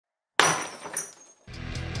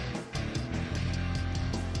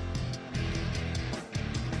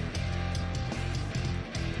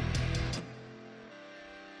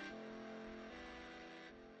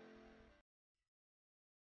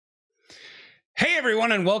Hey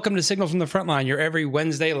everyone, and welcome to Signal from the Frontline, your every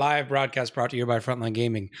Wednesday live broadcast brought to you by Frontline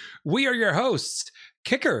Gaming. We are your hosts,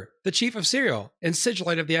 Kicker, the Chief of Serial, and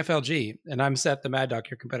Sigilite of the FLG, and I'm Seth, the Mad Doc,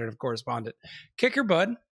 your competitive correspondent. Kicker,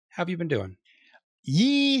 bud, how have you been doing?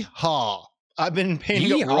 Yeehaw! I've been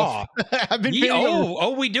painting up rough. I've been painting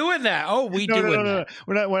up. We doing that? Oh, we doing that?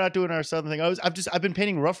 No. We're not doing our southern thing. I've been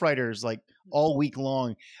painting Rough Riders like all week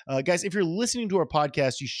long, guys. If you're listening to our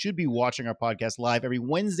podcast, you should be watching our podcast live every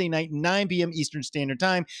Wednesday night, 9 p.m. Eastern Standard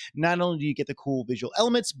Time. Not only do you get the cool visual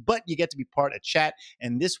elements, but you get to be part of chat.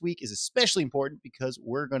 And this week is especially important because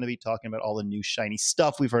we're going to be talking about all the new shiny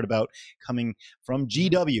stuff we've heard about coming from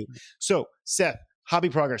GW. So, Seth. Hobby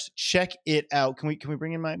Progress, check it out. Can we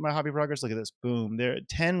bring in my Hobby Progress? Look at this. Boom. There are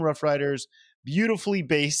 10 Rough Riders, beautifully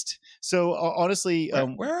based. So honestly,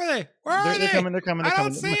 where are they? They're coming. I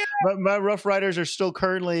don't see it. My Rough Riders are still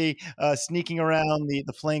currently sneaking around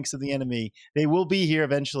the flanks of the enemy. They will be here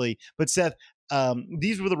eventually. But Seth,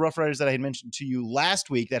 these were the Rough Riders that I had mentioned to you last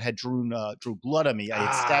week that had drew blood on me. I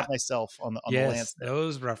had stabbed myself on the lance.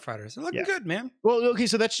 Those Rough Riders are looking good, man. Well, okay,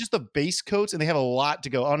 so that's just the base coats, and they have a lot to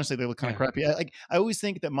go. Honestly, they look kind of crappy. I always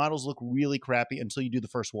think that models look really crappy until you do the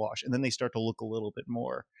first wash, and then they start to look a little bit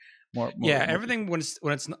more everything when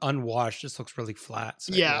it's unwashed just looks really flat.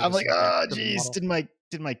 So I'm like, oh geez, did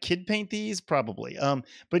my kid paint these? Probably.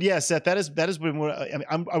 But yeah, Seth, that has been what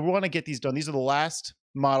I want to get these done. These are the last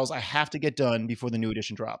models I have to get done before the new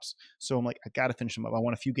edition drops. So I'm like, I got to finish them up. I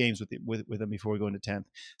want a few games with them before we go into 10th.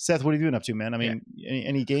 Seth, what are you doing up to, man? I mean,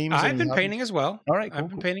 any games? I've been painting as well. All right, cool, I've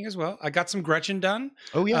been painting as well. I got some Gretchen done.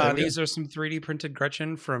 Oh yeah, these are some 3D printed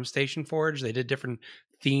Gretchen from Station Forge. They did different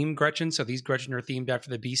theme Gretchen. So these Gretchen are themed after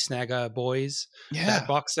the Beast Snaga Boys that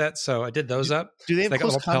box set. So I did those up. Do they have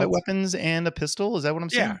close combat weapons and a pistol? Is that what I'm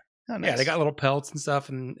saying? Yeah. Oh, nice. Yeah, they got little pelts and stuff,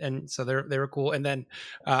 and so they were cool. And then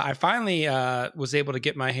I finally was able to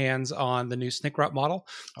get my hands on the new Snickrot model.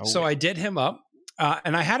 So I did him up,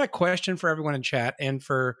 and I had a question for everyone in chat and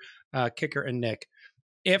for Kicker and Nick.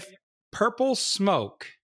 If purple smoke,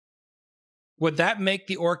 would that make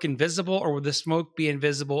the orc invisible, or would the smoke be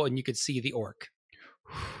invisible and you could see the orc?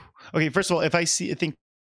 Okay, first of all, if I think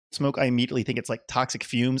smoke, I immediately think it's like toxic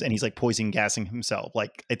fumes, and he's like poison gassing himself.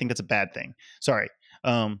 Like I think that's a bad thing. Sorry.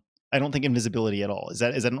 I don't think invisibility at all. Is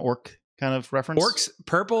that an orc kind of reference?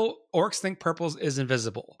 Orcs think purple is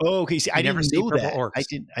invisible. Oh, okay. See, I didn't know that. Orcs.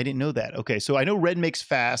 I didn't know that. Okay, so I know red makes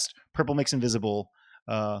fast, purple makes invisible.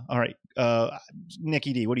 All right,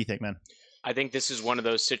 Nicky D, what do you think, man? I think this is one of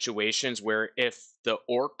those situations where if the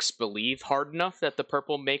orcs believe hard enough that the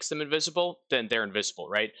purple makes them invisible, then they're invisible,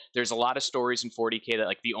 right? There's a lot of stories in 40K that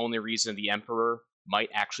like the only reason the Emperor might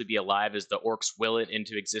actually be alive is the orcs will it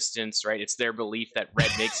into existence, right? It's their belief that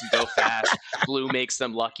red makes them go fast, blue makes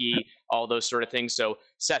them lucky, all those sort of things. So,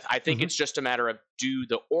 Seth, I think it's just a matter of, do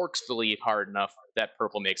the orcs believe hard enough that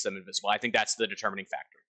purple makes them invisible? I think that's the determining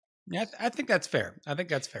factor. Yeah, I think that's fair.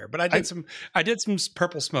 But I did some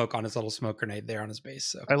purple smoke on his little smoke grenade there on his base.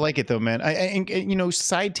 So I like it though, man. And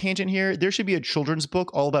side tangent here. There should be a children's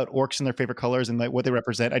book all about orcs and their favorite colors and like what they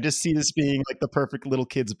represent. I just see this being like the perfect little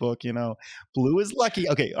kid's book. Blue is lucky.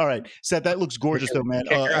 Okay, all right. Seth, that looks gorgeous though, man.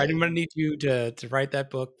 I'm gonna need you to write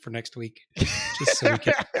that book for next week, just so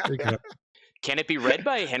we can. Can it be read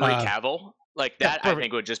by Henry Cavill? Like that, I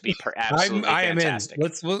think would just be absolutely fantastic.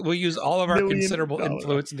 We'll use all of our considerable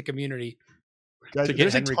influence in the community. Guys,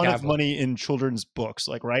 there's a ton of money in children's books,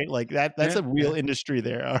 like right, like that's a real industry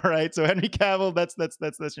there. All right, so Henry Cavill, that's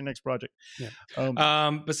your next project.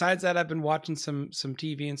 Yeah. Besides that, I've been watching some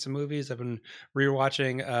TV and some movies. I've been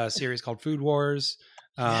rewatching a series called Food Wars,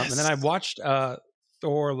 and then I watched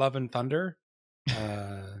Thor: Love and Thunder.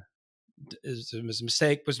 A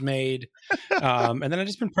mistake was made, and then I've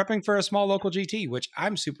just been prepping for a small local GT, which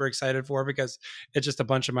I'm super excited for because it's just a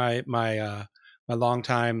bunch of my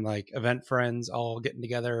longtime like event friends all getting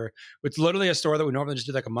together. It's literally a store that we normally just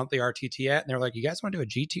do like a monthly RTT at, and they're like, "You guys want to do a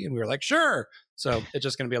GT?" And we were like, "Sure." So it's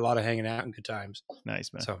just going to be a lot of hanging out and good times.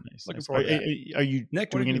 Nice, man. So looking forward to that. Are you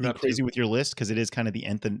Nick, doing anything crazy with your list? Because it is kind of the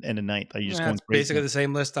end of night. Are you just going crazy? Basically the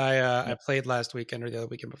same list I played last weekend or the other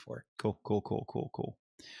weekend before. Cool.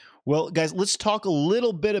 Well, guys, let's talk a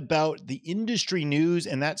little bit about the industry news,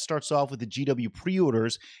 and that starts off with the GW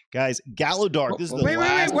pre-orders. Guys, Gallowdark. This is the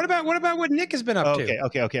last. Wait. What about what Nick has been up to?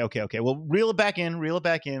 Okay. Well, reel it back in.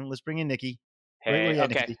 Let's bring in Nicky. Hey,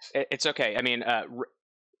 okay. Nicky? It's okay. I mean,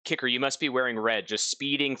 Kicker, you must be wearing red, just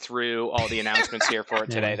speeding through all the announcements here for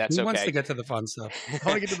today. That's okay. He wants to get to the fun stuff. I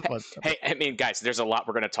want to get to the fun stuff. Hey, I mean, guys, there's a lot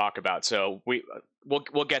we're going to talk about, so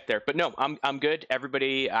we'll get there. But no, I'm good.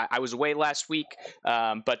 Everybody, I was away last week,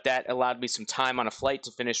 but that allowed me some time on a flight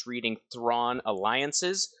to finish reading Thrawn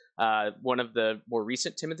Alliances. one of the more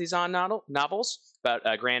recent Timothy Zahn novels about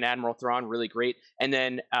Grand Admiral Thrawn, really great. And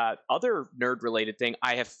then other nerd-related thing,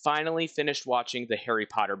 I have finally finished watching the Harry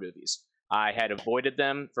Potter movies. I had avoided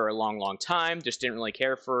them for a long, long time, just didn't really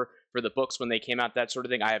care for the books when they came out, that sort of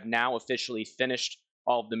thing. I have now officially finished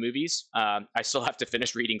all of the movies. I still have to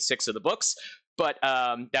finish reading 6 of the books, but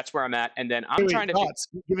that's where I'm at. And then I'm trying to thoughts.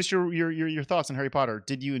 Give us your thoughts on Harry Potter.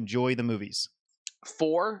 Did you enjoy the movies?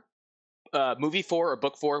 Movie 4 or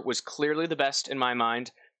book 4 was clearly the best in my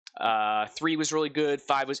mind. 3 was really good.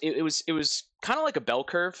 5 was it was kind of like a bell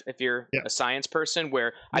curve if you're a science person,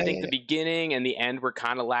 where I think the beginning and the end were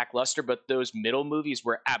kind of lackluster, but those middle movies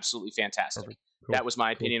were absolutely fantastic. Cool. That was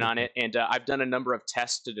my opinion on it. And I've done a number of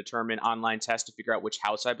tests to determine, online tests to figure out which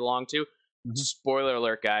house I belong to. Spoiler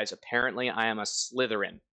alert, guys. Apparently I am a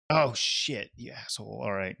Slytherin. Oh shit, you asshole.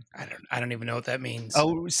 All right. I don't even know what that means.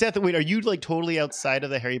 Oh, Seth, wait, are you like totally outside of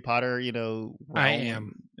the Harry Potter, realm? I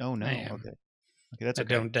am. Oh no. I am. Okay, that's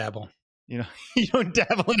okay. I don't dabble. You don't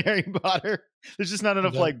dabble in Harry Potter. There's just not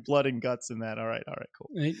enough like blood and guts in that. All right, cool.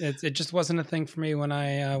 It just wasn't a thing for me when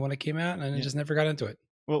it came out, and I just never got into it.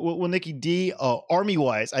 Well, Nikki D,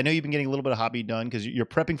 Army-wise, I know you've been getting a little bit of hobby done because you're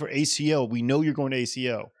prepping for ACO. We know you're going to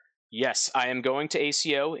ACO. Yes, I am going to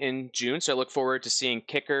ACO in June, so I look forward to seeing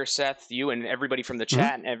Kicker, Seth, you, and everybody from the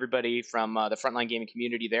chat and everybody from the Frontline Gaming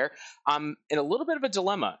community there. I'm in a little bit of a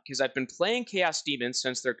dilemma because I've been playing Chaos Demons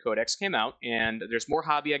since their Codex came out, and there's more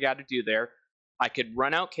hobby I got to do there. I could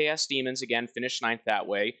run out Chaos Demons again, finish 9th that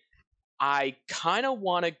way. I kind of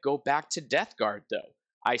want to go back to Death Guard, though.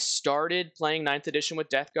 I started playing 9th edition with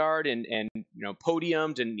Death Guard and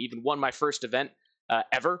podiumed and even won my first event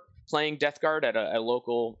ever playing Death Guard at a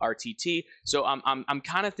local RTT. So I'm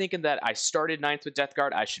kind of thinking that I started 9th with Death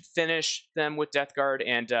Guard. I should finish them with Death Guard,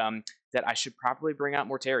 and that I should probably bring out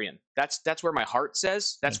Mortarion. That's where my heart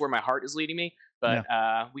says. That's where my heart is leading me. But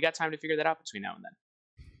we got time to figure that out between now and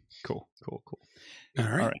then. Cool.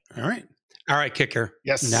 All right, Kicker.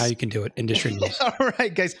 Yes. Now you can do it. Industry news. All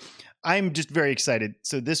right, guys. I'm just very excited.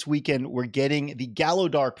 So this weekend we're getting the Gallo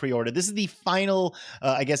Dark pre-order. This is the final,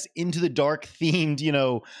 I guess, Into the Dark themed,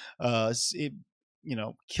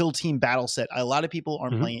 Kill Team battle set. A lot of people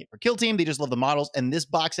aren't playing it for Kill Team. They just love the models. And this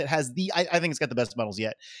box set has I think it's got the best models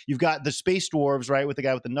yet. You've got the Space Dwarves, right, with the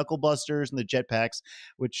guy with the knuckle busters and the jetpacks,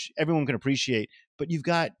 which everyone can appreciate. But you've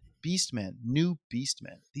got Beastmen, new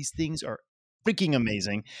Beastmen. These things are freaking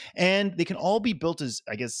amazing, and they can all be built as,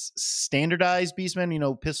 I guess, standardized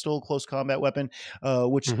Beastmen, pistol, close combat weapon,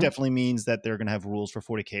 which definitely means that they're going to have rules for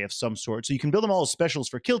 40k of some sort. So you can build them all as specials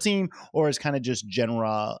for Kill Team or as kind of just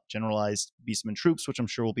generalized Beastmen troops, which I'm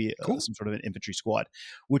sure will be some sort of an infantry squad,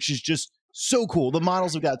 which is just so cool. The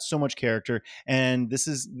models have got so much character, and this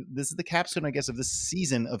is the capstone, I guess, of this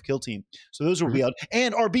season of Kill Team. So those will be out,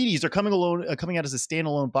 and RBDs are coming out as a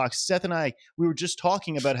standalone box. Seth and I, we were just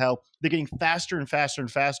talking about how they're getting faster and faster and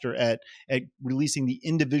faster at releasing the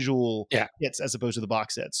individual kits as opposed to the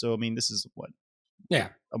box sets. So I mean, this is what,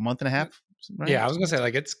 a month and a half. Right? Yeah, I was gonna say,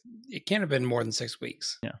 like, it can't have been more than 6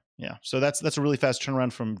 weeks. Yeah. So that's a really fast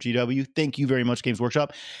turnaround from GW. Thank you very much, Games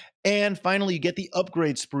Workshop. And finally, you get the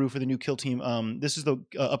upgrade sprue for the new Kill Team. This is the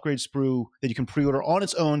upgrade sprue that you can pre-order on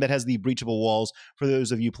its own that has the breachable walls. For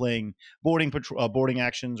those of you playing boarding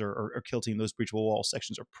actions or Kill Team, those breachable wall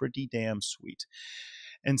sections are pretty damn sweet.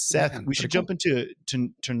 And Seth, we should jump into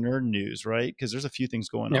nerd news, right? Because there's a few things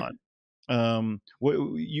going on. What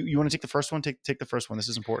you want to take the first one? Take the first one. This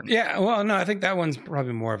is important. Yeah. Well, no, I think that one's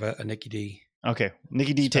probably more of a Nikki D. Okay,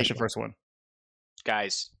 Nikki D, take the first one.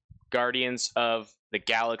 Guys, Guardians of the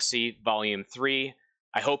Galaxy Volume 3.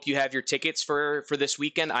 I hope you have your tickets for this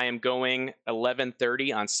weekend. I am going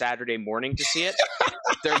 11:30 on Saturday morning to see it.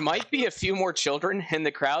 There might be a few more children in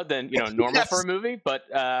the crowd than normal for a movie, but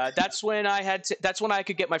that's when I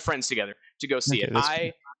could get my friends together to go see it.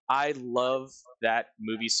 I love that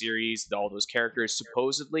movie series, all those characters.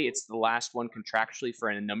 Supposedly, it's the last one contractually for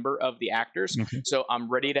a number of the actors. So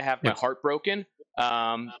I'm ready to have my heart broken,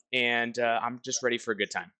 and I'm just ready for a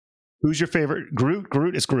good time. Who's your favorite? Groot?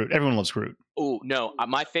 Groot is Groot. Everyone loves Groot. Oh, no.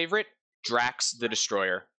 My favorite, Drax the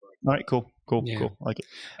Destroyer. All right, cool. I like it.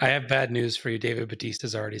 I have bad news for you. David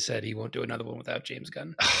Bautista's already said he won't do another one without James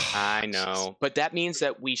Gunn. I know. But that means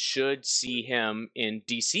that we should see him in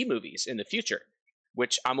DC movies in the future,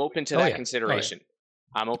 which I'm open to that consideration.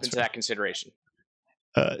 I'm open to that consideration.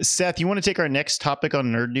 Seth, you want to take our next topic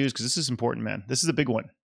on nerd news? Because this is important, man. This is a big one.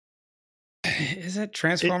 Is it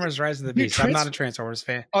Transformers Rise of the Beast? I'm not a Transformers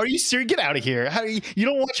fan. Are you serious? Get out of here. You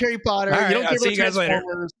don't watch Harry Potter. Right, you don't I'll care see about you guys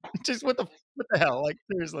later. Just what the What the hell? Like,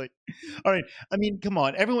 seriously. All right. I mean, come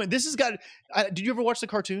on, everyone. This has got. Did you ever watch the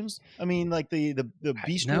cartoons? I mean, like the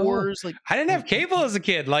Beast No, Wars. Like, I didn't have cable as a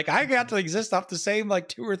kid. Like I got to exist off the same like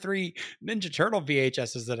 2 or 3 Ninja Turtle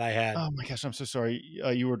VHSs that I had. oh my gosh, I'm so sorry.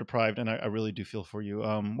 You were deprived, and I really do feel for you.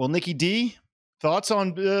 Well, Nikki D, thoughts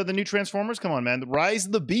on the new Transformers? Come on, man. The Rise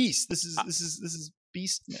of the Beast. This is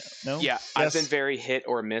Beast. No. Yeah, Yes? I've been very hit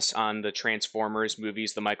or miss on the Transformers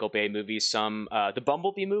movies, the Michael Bay movies. Some the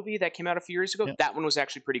Bumblebee movie that came out a few years ago, Yeah. that one was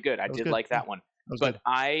actually pretty good. I was did good. like that one. That was But good.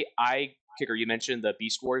 I Kicker, you mentioned the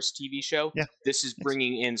Beast Wars TV show. Yeah. This is Yes.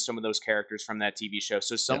 bringing in some of those characters from that TV show.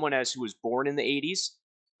 So someone as who was born in the 80s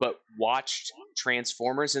but watched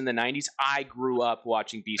Transformers in the 90s, I grew up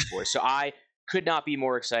watching Beast Wars. So I could not be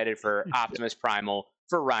more excited for Optimus Primal,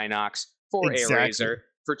 for Rhinox, for Exactly. Airazor,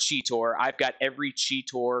 for Cheetor. I've got every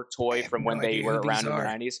Cheetor toy from when they were around in the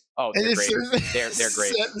 90s. Oh, And they're it's- great. They're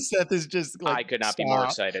great. Seth is just like, I could not be more stop.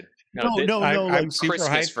 excited. No, thi- no, I'm like super Christmas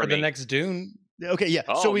hyped for for the me. next Dune. Okay, yeah.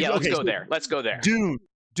 Oh, so we yeah, let's okay, go so there. Let's go there. Dune.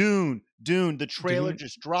 The trailer Dune?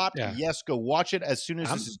 just dropped. Yeah. Yes, go watch it as soon as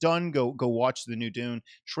I'm- this is done. Go watch the new Dune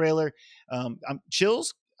trailer. I'm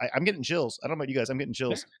chills. I'm getting chills. I don't know about you guys. I'm getting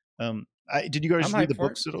chills. Did you guys I'm read the hyped for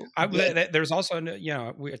books it. at all? There's also a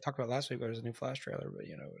new, we talked about last week. There was a new Flash trailer, but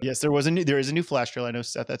Yes, there is a new Flash trailer. I know,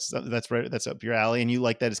 Seth. That's right. That's up your alley, and you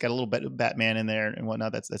like that. It's got a little bit of Batman in there and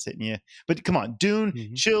whatnot. That's hitting you. But come on, Dune,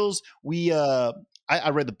 Mhm. chills.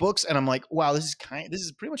 I read the books, and I'm like, wow, this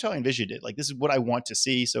is pretty much how I envisioned it. Like, this is what I want to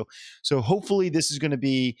see. So hopefully this is going to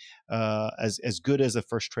be as good as the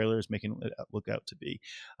first trailer is making it look out to be.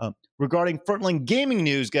 Regarding Frontline Gaming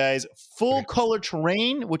news, guys, Full Color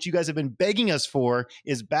Terrain, which you guys have been begging us for,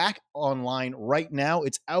 is back online right now.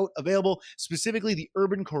 It's out, available, specifically the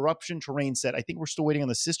Urban Corruption Terrain set. I think we're still waiting on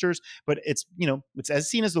the Sisters, but it's as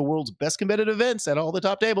seen as the world's best competitive events at all the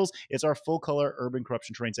top tables. It's our full color Urban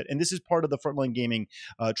Corruption Terrain set, and this is part of the Frontline Gaming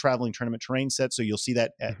traveling tournament terrain set. So you'll see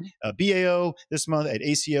that at BAO this month, at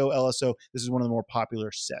ACO, LSO. This is one of the more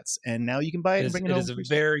popular sets, and now you can buy it and bring it home. It is a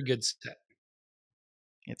very good set.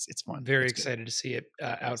 It's fun. Very It's good. excited to see it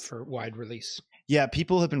out for wide release. Yeah,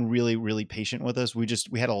 people have been really, really patient with us. We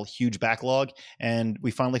had a huge backlog, and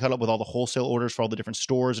we finally caught up with all the wholesale orders for all the different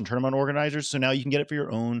stores and tournament organizers. So now you can get it for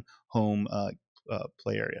your own home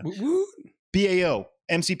play area. Woo-woo. BAO.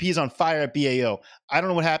 MCP is on fire at BAO. I don't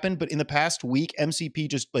know what happened, but in the past week, MCP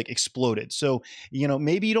just like exploded. So,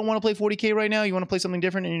 maybe you don't want to play 40K right now. You want to play something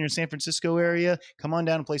different in your San Francisco area. Come on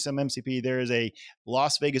down and play some MCP. There is a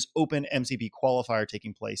Las Vegas Open MCP qualifier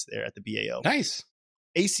taking place there at the BAO. Nice.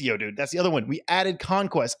 ACO, dude. That's the other one. We added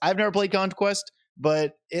Conquest. I've never played Conquest,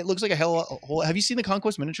 but it looks like a whole. Have you seen the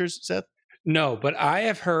Conquest miniatures, Seth? No, but I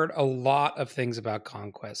have heard a lot of things about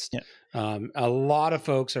Conquest. Yeah. A lot of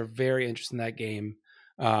folks are very interested in that game.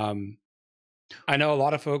 I know a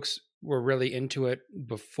lot of folks were really into it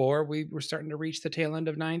before we were starting to reach the tail end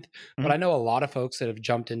of 9th, but I know a lot of folks that have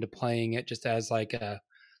jumped into playing it just as like a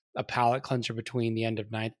palate cleanser between the end of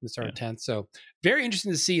 9th and the start of 10th. So very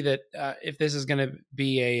interesting to see that if this is going to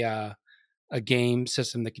be a game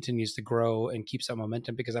system that continues to grow and keeps that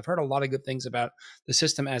momentum, because I've heard a lot of good things about the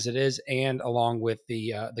system as it is, and along with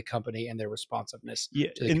the company and their responsiveness. Yeah,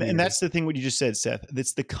 to the and that's the thing what you just said, Seth.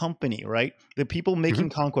 That's the company, right? The people making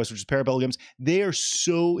Conquest, which is Parabellum Games, they are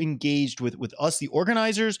so engaged with us, the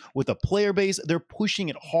organizers, with the player base. They're pushing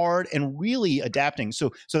it hard and really adapting.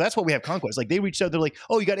 So that's why we have Conquest. Like, they reached out, they're like,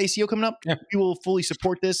 "Oh, you got ACO coming up? Yeah. We will fully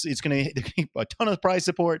support this. It's going to a ton of prize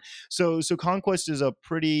support." So Conquest is a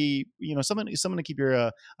pretty something to keep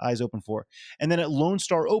your eyes open for. And then at Lone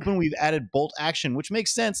Star Open, we've added Bolt Action, which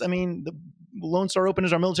makes sense. I mean, the Lone Star Open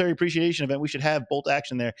is our military appreciation event. We should have Bolt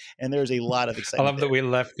Action there, and there's a lot of excitement. I love that we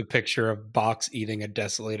left the picture of Box eating a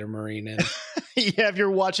Desolator Marine in. Yeah, if you're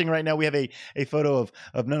watching right now, we have a photo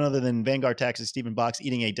of none other than Vanguard Tax's Stephen Box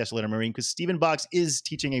eating a Desolator Marine, because Stephen Box is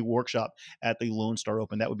teaching a workshop at the Lone Star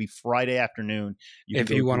Open. That would be Friday afternoon. If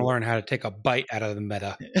you want to learn how to take a bite out of the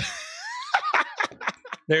meta.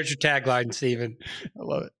 There's your tagline, Steven. I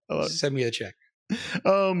love it. Send me a check.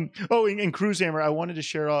 And Cruise Hammer. I wanted to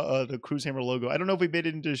share the Cruise Hammer logo. I don't know if we made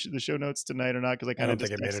it into the show notes tonight or not, because I kind of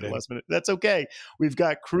just made it last minute. That's okay. We've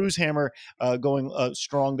got Cruise Hammer going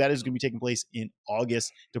strong. That is going to be taking place in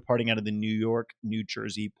August, departing out of the New York, New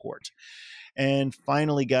Jersey port. And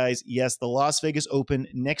finally, guys, yes, the Las Vegas Open.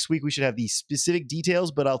 Next week, we should have the specific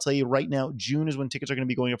details, but I'll tell you right now, June is when tickets are going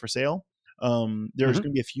to be going up for sale. There's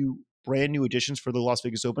going to be a few brand new additions for the Las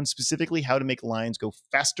Vegas Open, specifically how to make lines go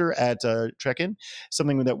faster at Trek-In,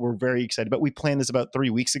 something that we're very excited about. We planned this about 3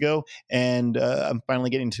 weeks ago, and I'm finally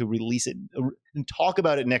getting to release it and talk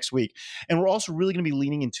about it next week. And we're also really going to be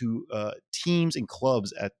leaning into teams and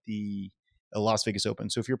clubs at the Las Vegas Open.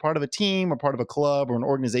 So if you're part of a team or part of a club or an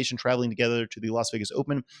organization traveling together to the Las Vegas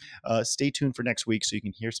Open, stay tuned for next week so you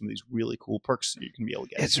can hear some of these really cool perks you can be able to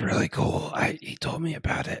get. It's really cool. He told me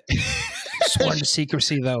about it. Sworn to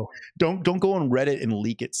secrecy, though. Don't go on Reddit and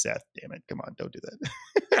leak it, Seth. Damn it. Come on, don't do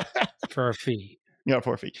that. For a fee. Yeah,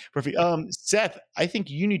 for a fee. Seth, I think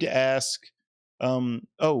you need to ask. I'm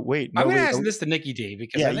going to ask this to Nikki D,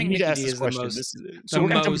 because I think Nikki D is the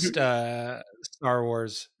most Star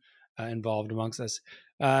Wars involved amongst us.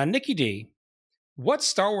 Nikki D, what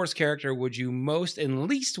Star Wars character would you most and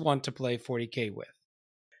least want to play 40K with?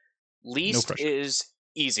 Least is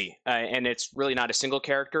easy, and it's really not a single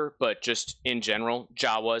character, but just in general,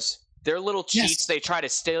 Jawas. They're little cheats. Yes. They try to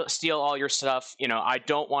steal all your stuff. I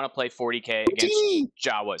don't want to play 40K against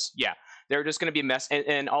Jawas. Yeah. They're just going to be a mess.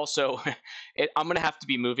 And also, I'm going to have to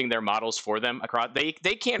be moving their models for them across. They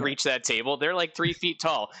can't reach that table. They're like 3 feet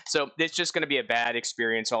tall. So it's just going to be a bad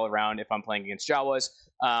experience all around if I'm playing against Jawas.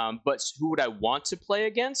 But who would I want to play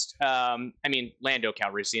against? Lando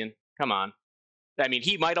Calrissian. Come on.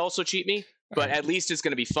 He might also cheat me, but at least it's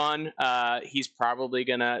going to be fun. He's probably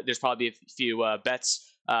going to – there's probably a few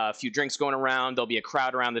bets, a few drinks going around. There'll be a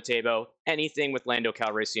crowd around the table. Anything with Lando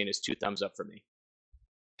Calrissian is 2 thumbs up for me.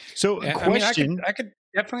 So, question. I could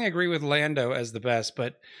definitely agree with Lando as the best,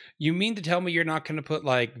 but you mean to tell me you're not going to put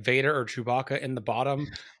like Vader or Chewbacca in the bottom?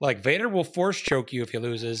 Like Vader will force choke you if he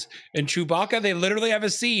loses, and Chewbacca, they literally have a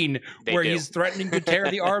scene where he's threatening to tear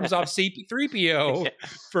the arms off C-3PO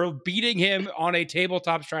for beating him on a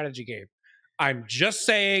tabletop strategy game. I'm just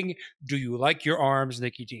saying, do you like your arms,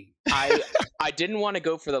 Nikki D? I didn't want to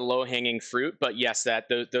go for the low-hanging fruit, but yes,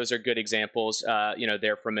 those are good examples.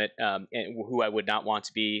 There from it, and who I would not want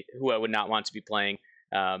to be playing.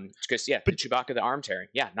 Because but Chewbacca, the arm tearing,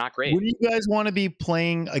 not great. Would you guys want to be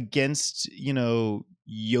playing against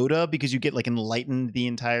Yoda because you get like enlightened the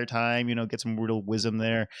entire time? Get some real wisdom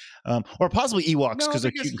there, or possibly Ewoks because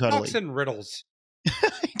they're cute and cuddly. Talks and riddles.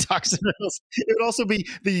 Talks and riddles. It would also be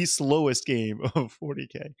the slowest game of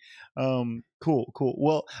 40K. Cool.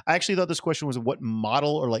 Well, I actually thought this question was what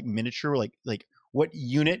model or like miniature, like what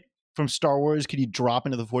unit from Star Wars could you drop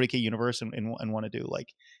into the 40K universe and want to do?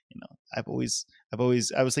 I was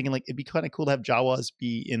thinking like it'd be kind of cool to have Jawas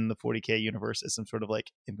be in the 40K universe as some sort of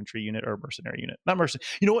like infantry unit or mercenary unit. Not mercenary.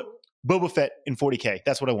 You know what? Boba Fett in 40K.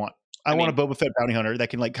 That's what I want. I want a Boba Fett bounty hunter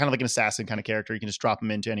that can like kind of like an assassin kind of character. You can just drop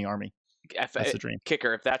him into any army. That's the dream.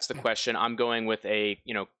 Kicker, if that's the question, I'm going with a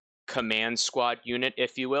command squad unit,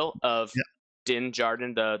 if you will, of Din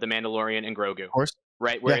Djarin, the Mandalorian, and Grogu. Of course.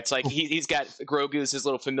 Right, where it's like he's got Grogu's his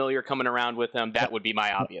little familiar coming around with him. That would be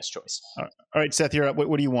my obvious choice. All right, Seth, you're up.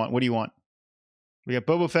 What do you want? We got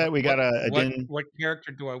Boba Fett. We got a Din. What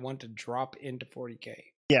character do I want to drop into 40K?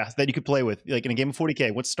 Yeah, that you could play with, like in a game of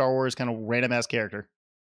 40K. What Star Wars kind of random ass character?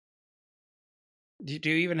 Do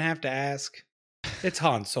you even have to ask? It's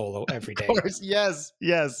Han Solo every day. Of course, yes.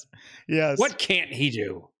 What can't he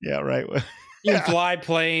do? Yeah, right. He can fly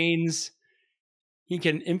planes. He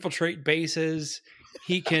can infiltrate bases.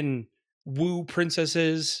 He can woo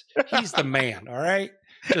princesses. He's the man. All right,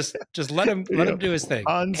 just let him do his thing.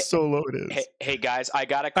 Han Solo it is. Hey guys, I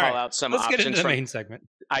gotta call out some options. Let's get into the main segment.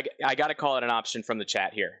 I gotta call out an option from the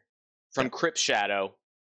chat here, from Crypt Shadow,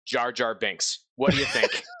 Jar Jar Binks. What do you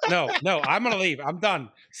think? No, I'm gonna leave. I'm done.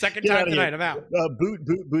 Second time tonight. I'm out.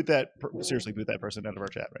 Boot that. Seriously, boot that person out of our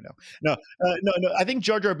chat right now. No. I think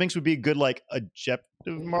Jar Jar Binks would be a good like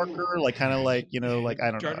objective marker, like kind of like I don't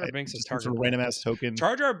know. Jar Jar Binks is target. Sort of random ass token.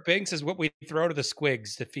 Jar Jar Binks is what we throw to the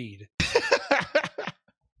squigs to feed.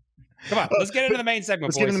 Come on, let's get into the main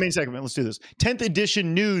segment. Get into the main segment. Let's do this. 10th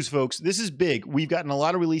edition news, folks. This is big. We've gotten a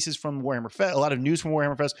lot of releases from Warhammer Fest, a lot of news from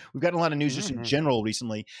Warhammer Fest. We've gotten a lot of news just in general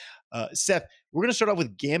recently. Seth, we're going to start off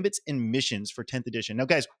with gambits and missions for 10th edition. Now,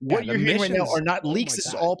 guys, what you're hearing right now are not leaks. This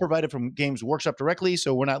is all provided from Games Workshop directly,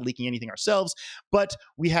 so we're not leaking anything ourselves. But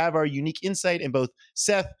we have our unique insight, and both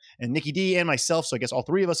Seth and Nikki D and myself, so I guess all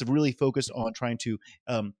three of us have really focused on trying to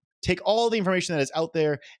take all the information that is out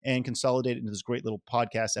there and consolidate it into this great little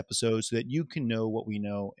podcast episode so that you can know what we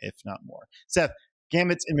know, if not more. Seth,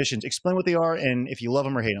 gambits and missions, explain what they are and if you love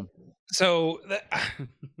them or hate them. So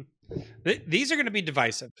these are going to be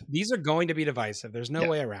divisive. There's no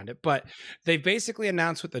way around it. But they've basically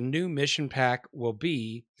announced what the new mission pack will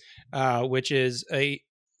be, which is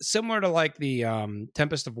similar to like the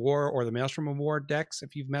Tempest of War or the Maelstrom of War decks,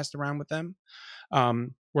 if you've messed around with them,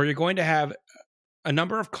 where you're going to have a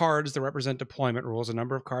number of cards that represent deployment rules, a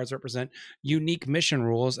number of cards that represent unique mission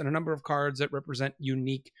rules, and a number of cards that represent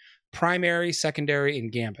unique primary, secondary,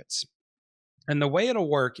 and gambits. And the way it'll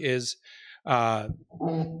work is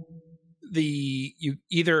you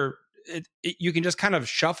either you can just kind of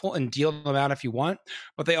shuffle and deal them out if you want.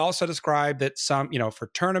 But they also describe that some, for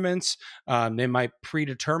tournaments, they might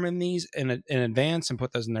predetermine these in advance and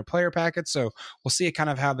put those in their player packets. So we'll see kind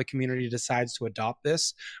of how the community decides to adopt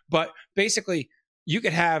this. But basically, you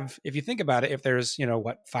could have, if you think about it, if there's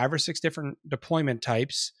 5 or 6 different deployment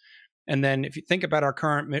types, and then if you think about our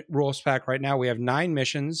current rules pack right now, we have 9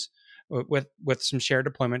 missions with some shared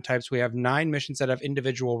deployment types. We have 9 missions that have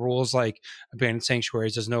individual rules, like abandoned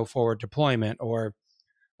sanctuaries, there's no forward deployment, or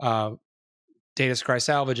data scry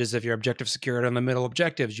salvages. If your objective secured on the middle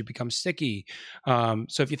objectives, you become sticky.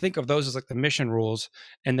 So if you think of those as like the mission rules,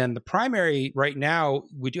 and then the primary right now,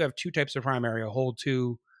 we do have 2 types of primary: a hold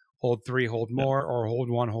 2, hold 3, hold more, or hold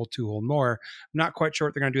 1, hold 2, hold more. I'm not quite sure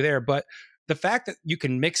what they're going to do there, but the fact that you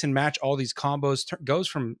can mix and match all these combos goes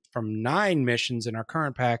from 9 missions in our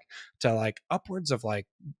current pack to like upwards of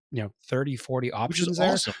 30, 40 options. Which is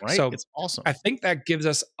there. awesome, right? So it's awesome. I think that gives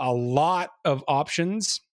us a lot of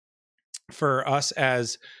options for us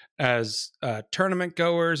as tournament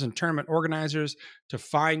goers and tournament organizers to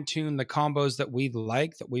fine tune the combos that we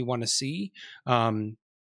like, that we want to see.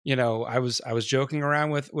 I was joking around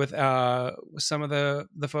with some of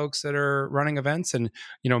the folks that are running events, and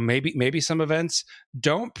maybe some events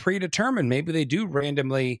don't predetermine. Maybe they do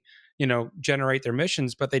randomly generate their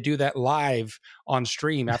missions, but they do that live on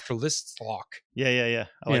stream after lists lock. Yeah.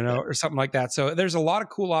 I like that. Or something like that. So there's a lot of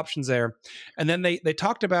cool options there. And then they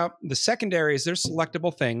talked about the secondaries. There's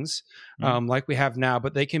selectable things like we have now,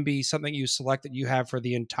 but they can be something you select that you have for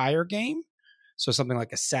the entire game. So something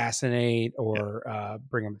like assassinate or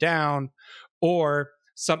bring them down, or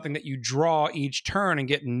something that you draw each turn and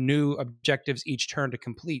get new objectives each turn to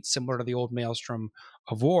complete, similar to the old Maelstrom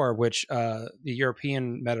of War, which the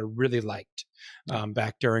European meta really liked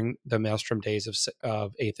back during the Maelstrom days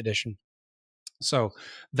of 8th edition. So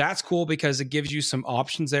that's cool because it gives you some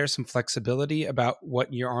options there, some flexibility about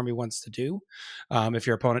what your army wants to do. If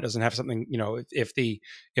your opponent doesn't have something, if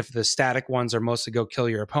the static ones are mostly go kill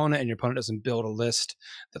your opponent, and your opponent doesn't build a list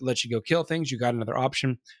that lets you go kill things, you got another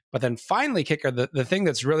option. But then finally, kicker, the thing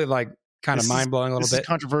that's really like kind of mind blowing a little bit. This is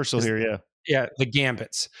controversial here, yeah. Yeah, the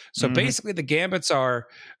gambits. So basically, the gambits are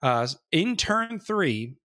in turn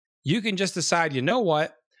 3, you can just decide, you know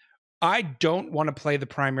what? I don't want to play the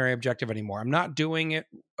primary objective anymore. I'm not doing it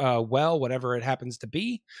well, whatever it happens to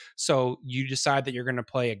be. So you decide that you're going to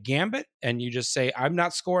play a gambit, and you just say, I'm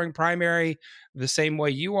not scoring primary the same way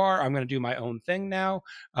you are. I'm going to do my own thing now.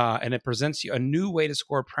 And it presents you a new way to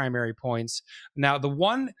score primary points. Now, the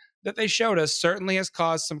one that they showed us certainly has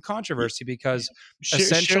caused some controversy because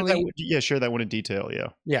essentially... Share that one in detail, yeah.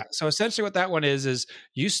 Yeah, so essentially what that one is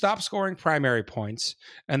you stop scoring primary points,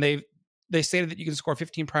 and they stated that you can score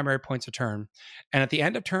 15 primary points a turn. And at the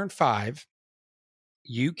end of turn 5,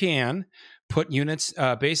 you can put units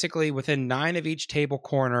basically within 9 of each table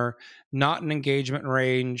corner, not in engagement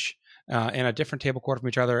range, and a different table corner from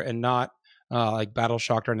each other, and not like battle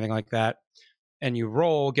shocked or anything like that. And you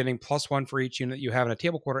roll, getting +1 for each unit you have in a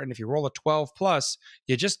table quarter. And if you roll a 12 plus,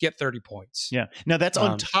 you just get 30 points. Yeah. Now that's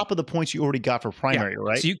on top of the points you already got for primary,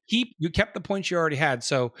 right? So you kept the points you already had.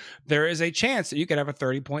 So there is a chance that you could have a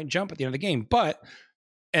 30-point jump at the end of the game. But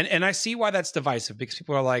and I see why that's divisive, because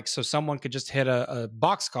people are like, so someone could just hit a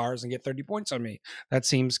boxcars and get 30 points on me. That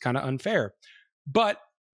seems kind of unfair. But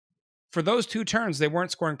for those 2 turns, they weren't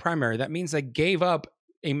scoring primary. That means they gave up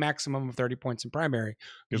a maximum of 30 points in primary.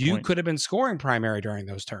 You could have been scoring primary during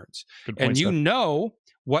those turns. And you know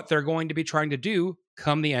what they're going to be trying to do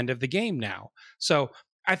come the end of the game now. So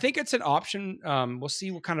I think it's an option. We'll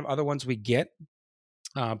see what kind of other ones we get.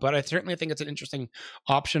 But I certainly think it's an interesting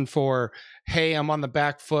option for, hey, I'm on the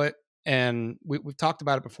back foot. And we've talked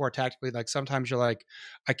about it before tactically. Like sometimes you're like,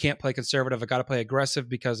 I can't play conservative. I got to play aggressive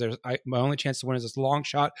because my only chance to win is this long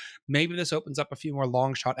shot. Maybe this opens up a few more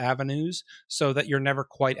long shot avenues so that you're never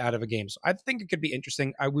quite out of a game. So I think it could be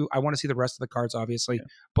interesting. I want to see the rest of the cards, obviously,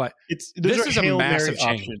 but this is a massive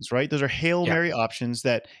options, right? Those are Hail Mary options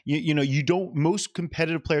that you don't. Most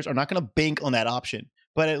competitive players are not going to bank on that option.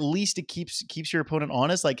 But at least it keeps your opponent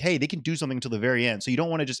honest. Like, hey, they can do something until the very end. So you don't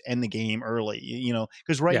want to just end the game early,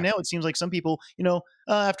 because now it seems like some people,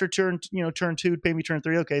 after turn 2, maybe turn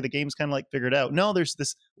 3, okay, the game's kind of like figured out. No, there's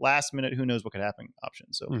this last minute, who knows what could happen option.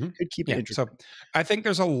 So could keep it interesting. So I think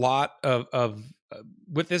there's a lot of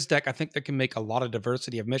with this deck, I think that can make a lot of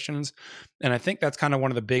diversity of missions. And I think that's kind of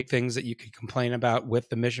one of the big things that you could complain about with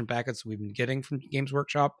the mission packets we've been getting from Games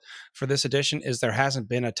Workshop for this edition is there hasn't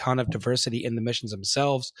been a ton of diversity in the missions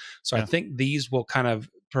themselves. So I think these will kind of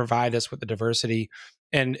provide us with the diversity.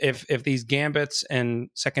 And if these gambits and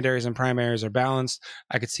secondaries and primaries are balanced,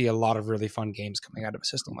 I could see a lot of really fun games coming out of a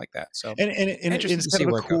system like that. So and interesting it's to kind see of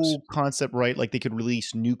a where it goes. cool concept, right? Like they could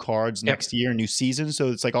release new cards next year, new season. So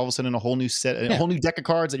it's like all of a sudden a whole new set, a whole new deck of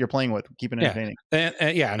cards that you're playing with, keeping it entertaining.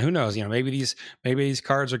 And who knows? Maybe these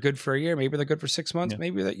cards are good for a year. Maybe they're good for 6 months.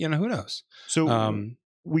 Maybe that who knows? So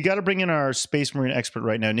we got to bring in our Space Marine expert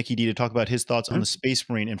right now, Nikki D, to talk about his thoughts on the Space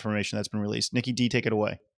Marine information that's been released. Nikki D, take it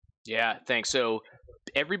away. Yeah, thanks. So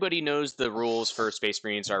everybody knows the rules for Space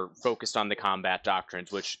Marines are focused on the combat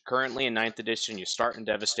doctrines, which currently in 9th edition, you start in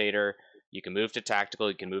Devastator, you can move to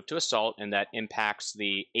Tactical, you can move to Assault, and that impacts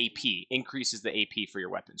the AP, increases the AP for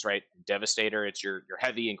your weapons, right? Devastator, it's your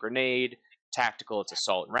Heavy and Grenade. Tactical, it's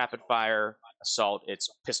Assault and Rapid Fire. Assault, it's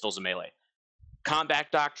Pistols and Melee. Combat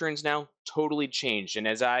doctrines now totally changed, and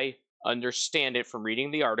as I understand it from reading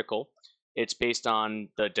the article, it's based on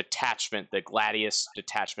the detachment, the Gladius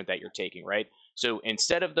detachment that you're taking, right? So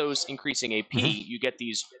instead of those increasing AP, you get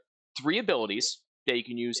these 3 abilities that you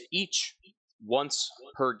can use each once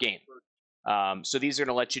per game. So these are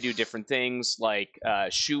going to let you do different things like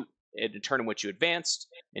shoot in a turn in which you advanced.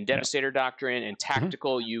 In Devastator Doctrine and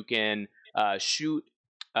Tactical, you can shoot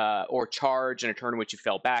or charge in a turn in which you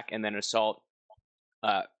fell back, and then Assault.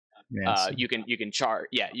 You can charge.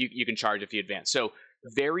 Yeah, you can charge if you advance. So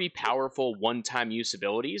very powerful one-time use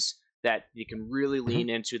abilities that you can really lean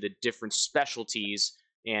into the different specialties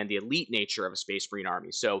and the elite nature of a Space Marine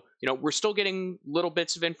army. So, we're still getting little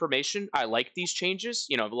bits of information. I like these changes.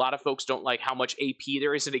 A lot of folks don't like how much AP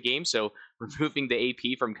there is in a game, so removing the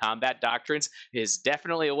AP from combat doctrines is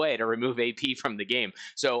definitely a way to remove AP from the game.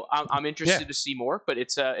 So I'm interested to see more, but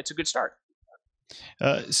it's a good start.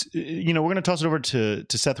 We're going to toss it over to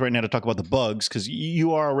Seth right now to talk about the bugs, because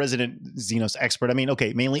you are a resident Xenos expert. I mean,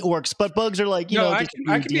 okay, mainly orcs, but bugs are like I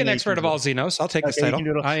can be an expert of all Xenos. I'll take this title.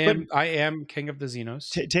 I am king of the Xenos.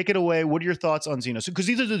 Take it away. What are your thoughts on Xenos? Because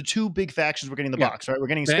these are the 2 big factions we're getting in the box, right? We're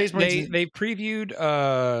getting Space Marines. They previewed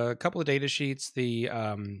a couple of data sheets, the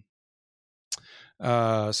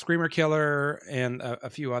Screamer Killer and a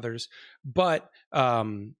few others, but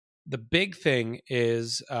the big thing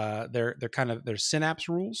is their synapse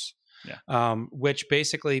rules, which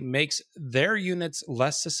basically makes their units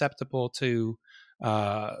less susceptible to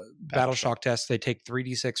battle shock tests. They take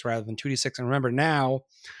 3d6 rather than 2d6. And remember, now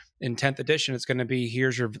in 10th edition, it's going to be,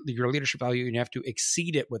 here's your leadership value, and you have to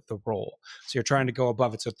exceed it with the roll. So you're trying to go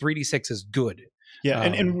above it. So 3d6 is good. Yeah,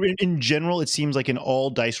 and in general, it seems like in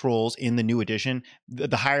all dice rolls in the new edition,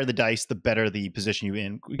 the higher the dice, the better the position you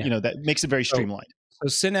in. That makes it very streamlined.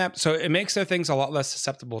 So it makes their things a lot less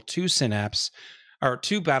susceptible to synapse or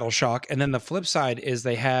to battle shock. And then the flip side is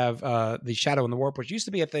they have the Shadow and the Warp, which used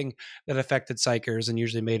to be a thing that affected Psychers and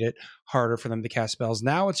usually made it harder for them to cast spells.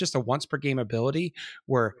 Now it's just a once per game ability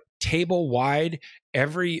where table wide,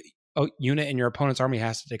 every unit in your opponent's army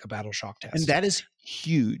has to take a battle shock test. And that is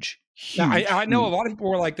huge. Now, I know a lot of people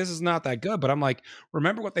were like, this is not that good, but I'm like,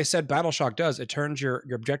 remember what they said battle shock does. It turns your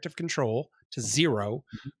objective control to 0,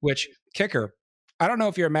 which, kicker, I don't know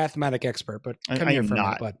if you're a mathematic expert, but come here for a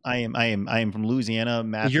minute, bud. I am from Louisiana.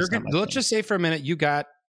 Math. Let's just say for a minute, you got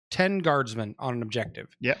 10 guardsmen on an objective.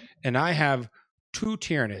 Yeah. And I have 2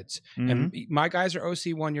 Tyranids. And my guys are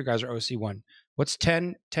OC1, your guys are OC1. What's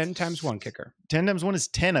 10 times 1, kicker? 10 times 1 is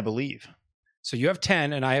 10, I believe. So you have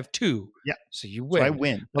 10 and I have 2. Yeah. So you win. So I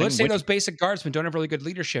win. Well, let's say those basic guardsmen don't have really good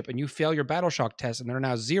leadership and you fail your battle shock test and they're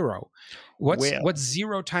now 0. What's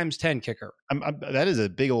 0 times 10, kicker? That is a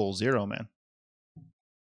big old 0, man.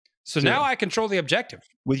 So now I control the objective.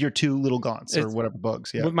 With your 2 little gaunts or whatever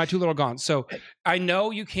bugs. Yeah. With my 2 little gaunts. So I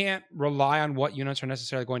know you can't rely on what units are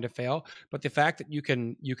necessarily going to fail, but the fact that you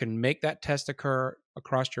can make that test occur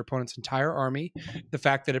across your opponent's entire army, the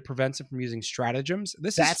fact that it prevents it from using stratagems,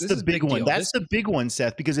 that's the big one. That's the big one,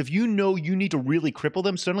 Seth, because if you know you need to really cripple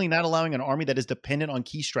them, suddenly not allowing an army that is dependent on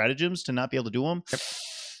key stratagems to not be able to do them,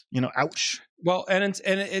 ouch. Well, and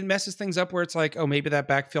it messes things up where it's like, oh, maybe that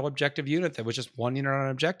backfill objective unit that was just 1 unit on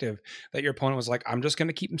an objective that your opponent was like, I'm just going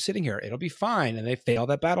to keep them sitting here. It'll be fine. And they fail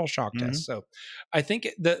that battle shock test. So I think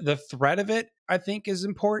the threat of it, I think, is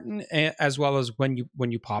important, as well as when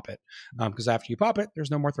you pop it. Because after you pop it,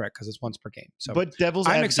 there's no more threat because it's once per game. So but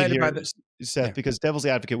I'm excited by this, Seth, because devil's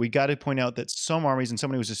advocate, we got to point out that some armies, and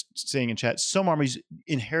somebody was just saying in chat, some armies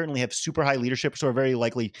inherently have super high leadership, so are very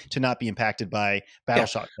likely to not be impacted by battle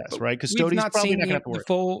shock tests, right? Custodians probably not going to have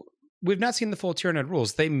to worry. We've not seen the full Tyranid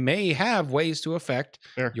rules. They may have ways to affect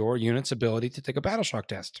your unit's ability to take a battle shock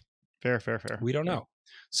test. Fair. We don't know.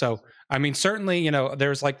 So, I mean, certainly,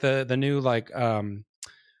 there's like the new, like, Dean's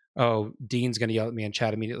going to yell at me in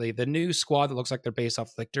chat immediately. The new squad that looks like they're based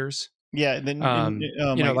off Lictors. Yeah, and then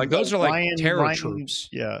like those are like terror Ryan, troops.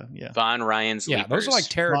 yeah. Von Ryan's Yeah, Leapers. those are like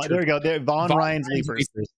terror troops. There we go. There, Von Ryan's Leapers.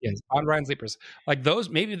 Yes, Von Ryan's Leapers. Like those,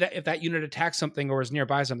 maybe that if that unit attacks something or is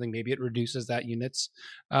nearby something, maybe it reduces that unit's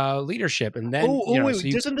leadership. And then, wait, so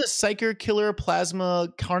doesn't the Psyker Killer Plasma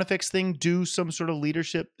Carnifex thing do some sort of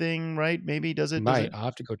leadership thing? Right? Maybe does it? I'll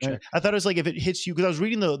have to go check. I thought it was like if it hits you, because I was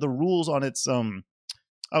reading the rules on its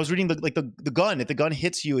I was reading the gun. If the gun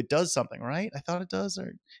hits you, it does something, right? I thought it does,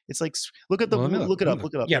 or it's like look it up. Look it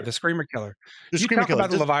up. Yeah, the Screamer Killer. The you Screamer talk Killer.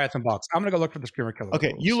 about the Leviathan box. I'm gonna go look for the Screamer Killer.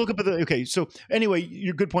 Okay, rules. you look up at the. Okay, so anyway,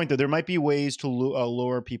 your good point though. There might be ways to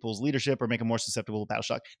lower people's leadership or make them more susceptible to battle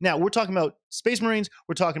shock. Now we're talking about Space Marines.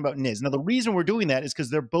 We're talking about NIS. Now the reason we're doing that is because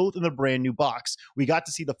they're both in the brand new box. We got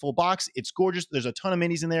to see the full box. It's gorgeous. There's a ton of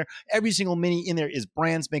minis in there. Every single mini in there is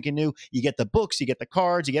brand spanking new. You get the books, you get the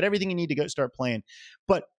cards, you get everything you need to go start playing.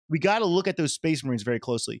 But we got to look at those Space Marines very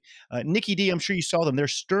closely. Nikki D, I'm sure you saw them.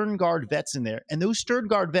 There's Stern Guard vets in there. And those Stern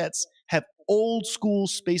Guard vets have old school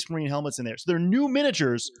Space Marine helmets in there. So they're new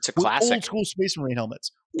miniatures with old school Space Marine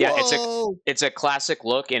helmets. Yeah, it's a classic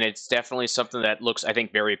look, and it's definitely something that looks, I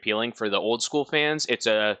think, very appealing for the old school fans. It's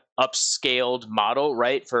a upscaled model,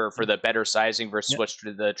 right, for the better sizing versus what's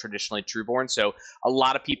the traditionally Trueborn. So a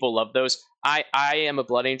lot of people love those. I am a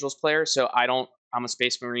Blood Angels player, so I'm a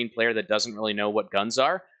Space Marine player that doesn't really know what guns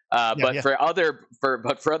are. For other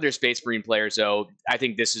Space Marine players, though, I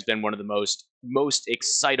think this has been one of the most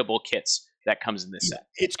excitable kits that comes in this set.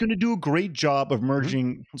 It's going to do a great job of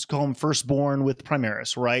merging, let's call them Firstborn with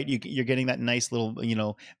Primaris, right? You're getting that nice little,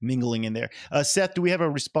 mingling in there. Seth, do we have a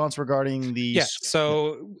response regarding the? Yes.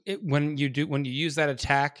 So when you use that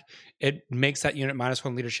attack, it makes that unit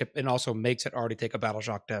 -1 leadership and also makes it already take a battle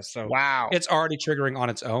shock test. So wow, it's already triggering on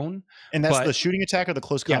its own. And that's the shooting attack or the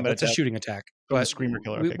close combat attack? It's a shooting attack. But Screamer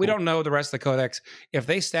Killer. We don't know the rest of the codex. If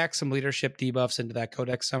they stack some leadership debuffs into that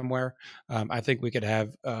codex somewhere, I think we could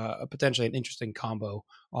have potentially an interesting combo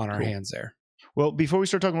on our hands there. Well, before we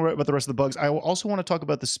start talking about the rest of the bugs, I also want to talk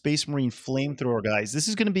about the Space Marine Flamethrower, guys. This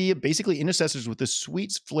is going to be basically intercessors with this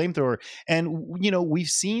sweet flamethrower. And, we've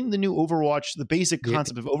seen the new Overwatch, the basic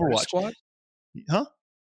concept of Overwatch. Squad? Huh?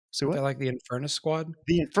 So what? They're like the Infernus squad?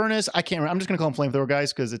 The Infernus, I can't remember. I'm just going to call them flamethrower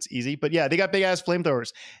guys because it's easy. But yeah, they got big ass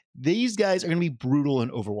flamethrowers. These guys are going to be brutal in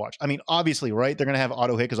Overwatch. I mean, obviously, right? They're going to have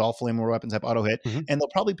auto hit because all flamethrower weapons have auto hit. And they'll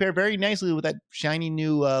probably pair very nicely with that shiny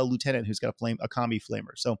new lieutenant who's got a combi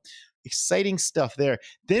flamer. So exciting stuff there.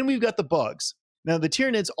 Then we've got the bugs. Now, the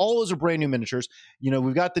Tyranids, all those are brand new miniatures.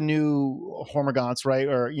 We've got the new Hormagaunts, right?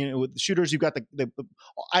 Or, with the shooters, you've got the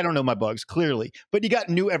I don't know my bugs, clearly. But you got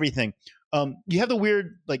new everything. You have the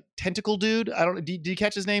weird, tentacle dude. I don't. Did you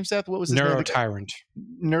catch his name, Seth? What was his name? Neurotyrant.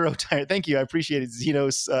 Neurotyrant. Thank you. I appreciate it.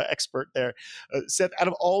 Xenos expert there. Seth, out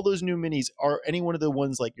of all those new minis, are any one of the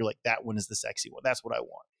ones you're like, that one is the sexy one? That's what I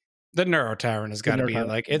want. The Neurotyrant has got to be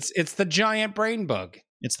it's the giant brain bug.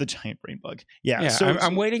 It's the giant brain bug. Yeah. So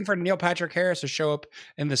I'm waiting for Neil Patrick Harris to show up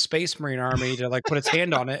in the Space Marine Army to put his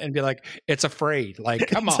hand on it and be like, it's afraid.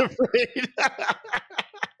 Come on. Afraid.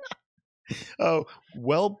 Oh,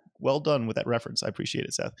 well done with that reference. I appreciate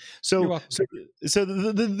it, Seth. So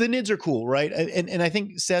the NIDs are cool, right? And I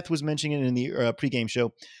think Seth was mentioning it in the pregame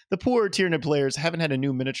show. The poor Tyranid players haven't had a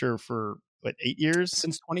new miniature for 8 years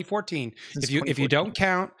since 2014. If you don't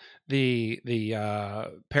count the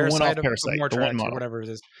parasite of Mortrax or whatever it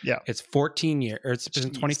is, it's 14 years, or it's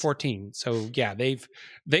been 2014. So yeah,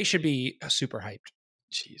 they should be super hyped.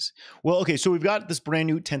 Jeez. Well, okay, so we've got this brand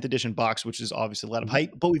new 10th edition box, which is obviously a lot of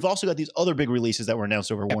hype, but we've also got these other big releases that were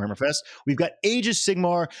announced over Warhammer Fest. We've got Age of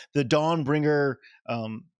Sigmar, the Dawnbringer. I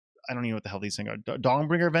don't even know what the hell these things are.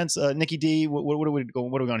 Dawnbringer events. Nikki D, what are we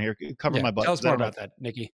going here? Cover my butt. Tell us more about that,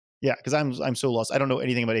 Nikki. Yeah, because I'm so lost. I don't know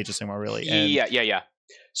anything about Age of Sigmar really. Yeah.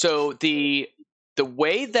 So the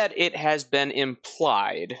way that it has been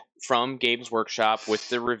implied from Games Workshop with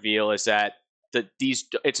the reveal is that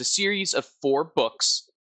it's a series of 4 books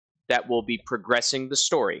that will be progressing the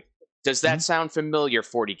story. Does that sound familiar,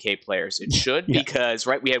 40K players? It should, because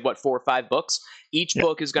we had 4 or 5 books. Each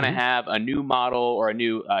book is going to have a new model or a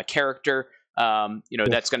new character.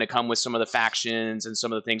 That's going to come with some of the factions and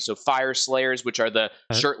some of the things. So Fire Slayers, which are the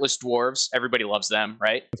shirtless dwarves, everybody loves them,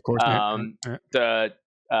 right? Of course. The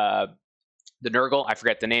Nurgle, I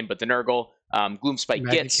forget the name, but the Nurgle, Gloomspite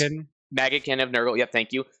Gits, Maggotkin of Nurgle. Yep,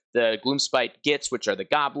 thank you. The Gloomspite Gits, which are the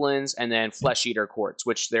goblins, and then Flesh Eater Courts,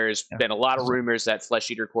 which there's been a lot of rumors that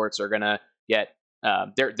Flesh Eater Courts are going to get.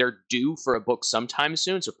 They're due for a book sometime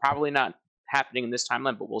soon, so probably not happening in this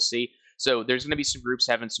timeline, but we'll see. So there's going to be some groups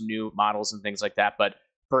having some new models and things like that. But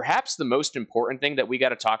perhaps the most important thing that we got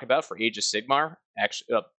to talk about for Age of Sigmar,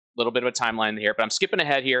 actually a little bit of a timeline here, but I'm skipping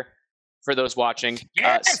ahead here. for those watching.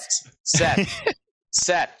 Yes!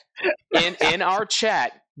 Seth, in our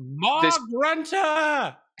chat.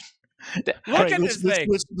 Grunter! Look at this thing.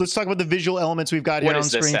 Let's talk about the visual elements we've got here on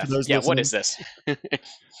screen. Seth? For those listening. What is this?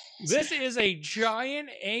 This is a giant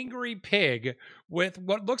angry pig with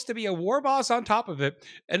what looks to be a war boss on top of it.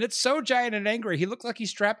 And it's so giant and angry, he looks like he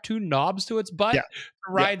strapped 2 knobs to its butt to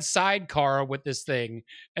ride sidecar with this thing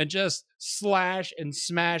and just slash and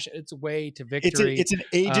smash its way to victory. It's an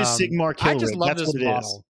Age of Sigmar kill rig. I just love this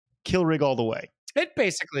model. Kill rig all the way. It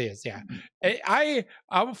basically is, yeah.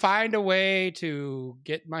 I'll find a way to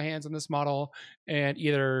get my hands on this model and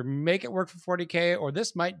either make it work for 40K, or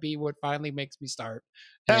this might be what finally makes me start.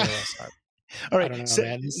 All right, this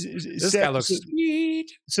guy looks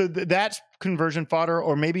sweet. So that's conversion fodder,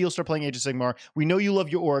 or maybe you'll start playing Age of Sigmar. We know you love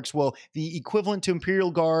your orcs. Well, the equivalent to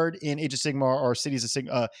Imperial Guard in Age of Sigmar are Cities of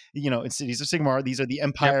Sigmar. In Cities of Sigmar, these are the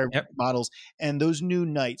Empire models, and those new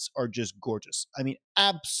knights are just gorgeous. I mean,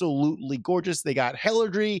 absolutely gorgeous. They got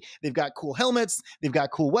heraldry, they've got cool helmets, they've got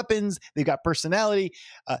cool weapons, they've got personality.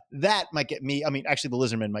 That might get me. I mean, actually, the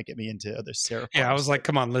Lizardmen might get me into the Seraphon. Yeah, I was like,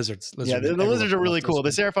 come on, lizards. Yeah, the lizards are really cool. The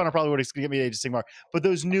Seraphon are probably what's going to get me to Age of Sigmar, but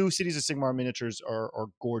those new Cities of Sigmar miniatures are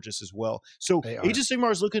gorgeous as well. So Age of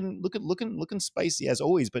Sigmar is looking spicy as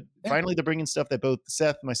always, but finally they're bringing stuff that both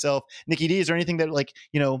Seth, myself, Nikki D. Is there anything that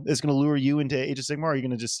is going to lure you into Age of Sigmar? Or are you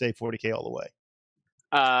going to just stay 40K all the way?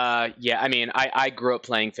 Yeah, I mean, I grew up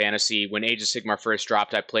playing fantasy. When Age of Sigmar first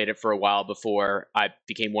dropped, I played it for a while before I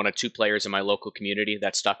became one of 2 players in my local community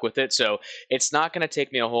that stuck with it. So it's not going to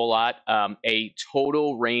take me a whole lot. A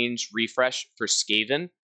total range refresh for Skaven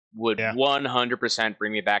would 100%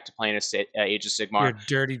 bring me back to playing Age of Sigmar.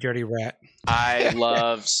 You're a dirty rat. I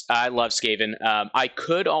love Skaven. I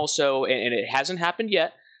could also, and it hasn't happened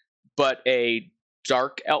yet, but a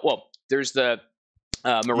dark elf. Well, there's the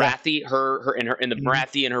Marathi, her and the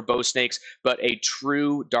Marathi and her bow snakes, but a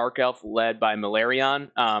true dark elf led by Malarion.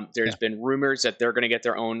 There's been rumors that they're going to get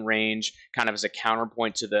their own range, kind of as a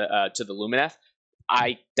counterpoint to the Lumineth.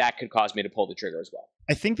 That could cause me to pull the trigger as well.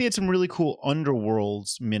 I think they had some really cool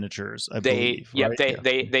Underworlds miniatures. They've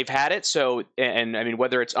had it. So, and I mean,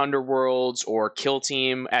 whether it's Underworlds or Kill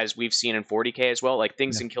Team, as we've seen in 40K as well, like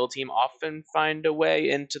things in Kill Team often find a way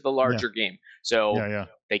into the larger game. So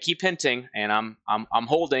they keep hinting, and I'm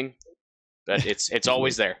holding, but it's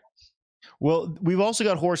always there. Well, we've also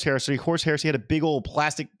got Horse Heresy. Horse Heresy had a big old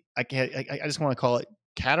plastic. I just want to call it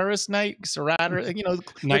Catarus Knight,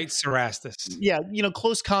 Knight Cerastus. Yeah,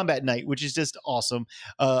 close combat knight, which is just awesome.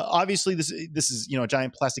 Obviously, this is a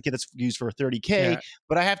giant plastic kit that's used for 30K,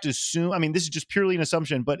 but I have to assume. I mean, this is just purely an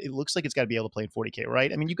assumption, but it looks like it's got to be able to play in 40K,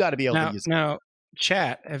 right? I mean, you got to be able to use it. Now,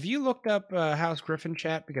 chat, have you looked up House Griffin,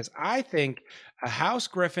 chat? Because I think a House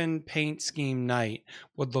Griffin paint scheme knight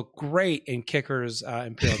would look great in Kicker's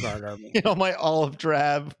Imperial Guard army. My olive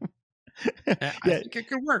drab. I think it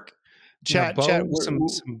could work. Chat, some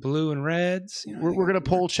blue and reds. We're going to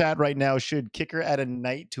poll chat right now. Should Kicker add a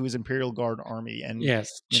knight to his Imperial Guard army? And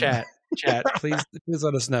yes, chat, please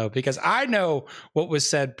let us know, because I know what was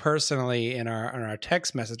said personally in our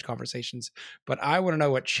text message conversations, but I want to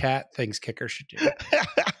know what chat thinks Kicker should do.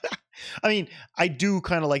 I mean, I do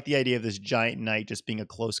kind of like the idea of this giant knight just being a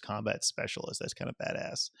close combat specialist. That's kind of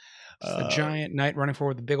badass. A giant knight running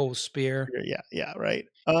forward with a big old spear. Yeah, right.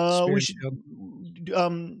 Do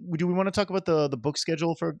we want to talk about the book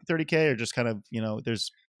schedule for 30K, or just kind of,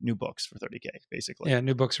 there's new books for 30K, basically? Yeah,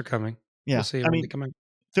 new books are coming. Yeah, we'll see. I mean,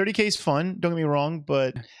 30K is fun. Don't get me wrong,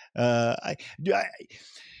 but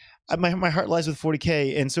my heart lies with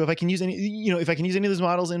 40K, and so if I can use any of those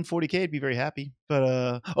models in 40K, I'd be very happy.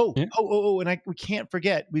 But and we can't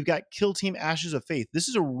forget, we've got Kill Team Ashes of Faith. This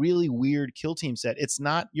is a really weird Kill Team set. It's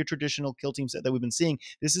not your traditional Kill Team set that we've been seeing.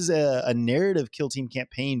 This is a narrative Kill Team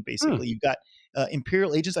campaign, basically. You've got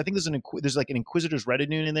Imperial agents. I think there's like an Inquisitor's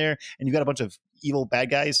retinue in there, and you've got a bunch of evil bad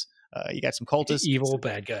guys. You got some cultists. Evil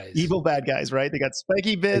bad guys, right? They got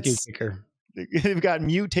spiky bits. They've got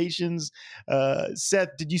mutations. Seth,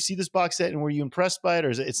 did you see this box set and were you impressed by it, or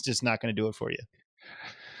is it's just not going to do it for you?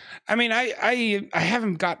 I mean, I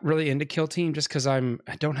haven't got really into Kill Team just because I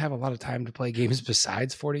don't have a lot of time to play games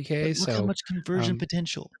besides 40K. Look how much conversion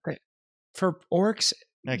potential for orcs.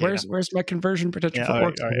 Okay, where's my conversion potential for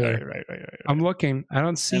orcs? Right. I'm looking. I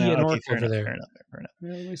don't see an orc over there. Fair enough.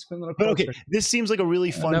 Yeah, but okay, this seems like a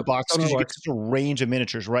really fun box because you get such a range of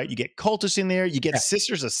miniatures, right? You get cultists in there, you get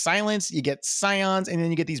Sisters of Silence, you get Scions, and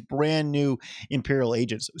then you get these brand new Imperial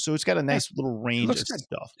agents. So it's got a nice little range of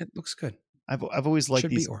stuff. It looks good. I've always liked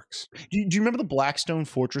these orcs. Do you remember the Blackstone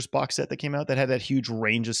Fortress box set that came out that had that huge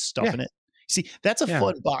range of stuff in it? See, that's a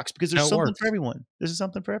fun box because there's something for everyone. This is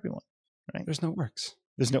something for everyone, right? There's no orcs.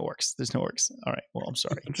 There's no orcs. There's no orcs. All right. Well, I'm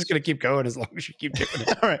sorry. I'm just going to keep going as long as you keep doing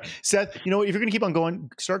it. All right. Seth, you know what? If you're going to keep on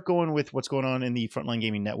going, start going with what's going on in the Frontline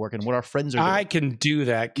Gaming Network and what our friends are doing. I can do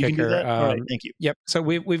that, Kicker. You can do that? All right. Thank you. Yep. So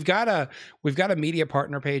we've got a media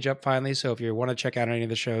partner page up finally. So if you want to check out any of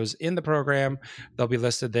the shows in the program, they'll be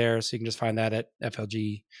listed there. So you can just find that at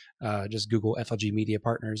FLG. Just Google FLG Media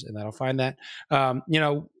Partners, and that'll find that.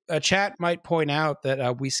 A chat might point out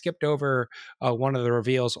that we skipped over one of the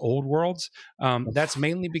reveals, Old Worlds. That's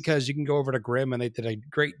mainly because you can go over to Grimm, and they did a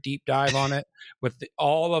great deep dive on it with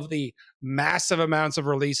all of the massive amounts of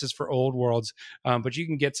releases for Old Worlds. But you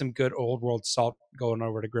can get some good Old World salt going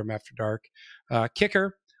over to Grimm After Dark.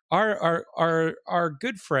 Kicker, our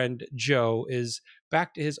good friend Joe is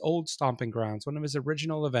back to his old stomping grounds, one of his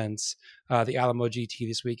original events, the Alamo GT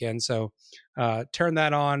this weekend. So turn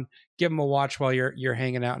that on, give him a watch while you're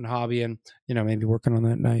hanging out and hobbying, maybe working on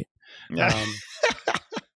that night.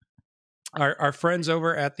 Our friends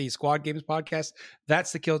over at the Squad Games podcast,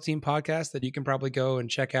 that's the Kill Team podcast that you can probably go and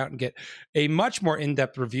check out and get a much more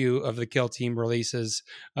in-depth review of the Kill Team releases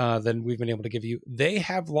than we've been able to give you. They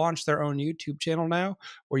have launched their own YouTube channel now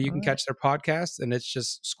where you can catch their podcasts, and it's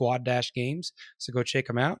just Squad-Games. So go check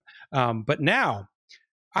them out. But now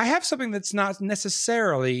I have something that's not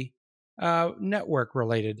necessarily network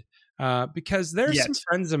related because there's some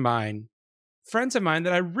friends of mine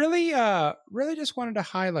that I really just wanted to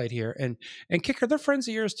highlight here, and Kicker, they're friends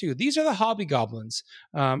of yours too. These are the Hobby Goblins,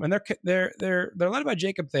 and they're led by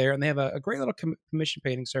Jacob there, and they have a great little commission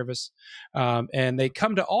painting service, and they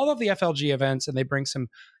come to all of the FLG events, and they bring some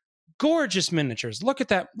gorgeous miniatures. Look at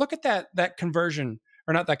that conversion,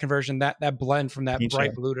 or not that conversion, that blend from that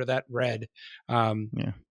bright blue to that red.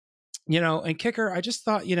 And Kicker, I just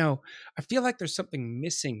thought, I feel like there's something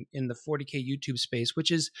missing in the 40K YouTube space,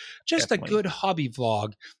 which is just a good hobby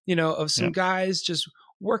vlog, of some guys just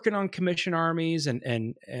working on commission armies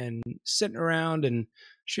and sitting around and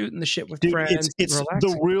shooting the shit with friends. It's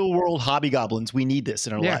the real world Hobby Goblins. We need this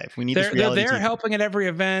in our life. We need this reality. They're helping at every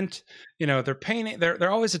event. They're painting.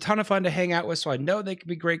 They're always a ton of fun to hang out with. So I know they could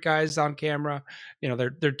be great guys on camera.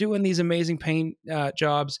 They're doing these amazing paint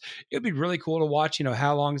jobs. It would be really cool to watch.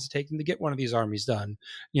 How long does it take them to get one of these armies done?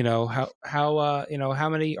 How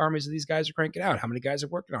many armies of these guys are cranking out? How many guys are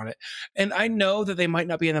working on it? And I know that they might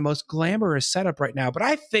not be in the most glamorous setup right now, but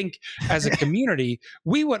I think as a community,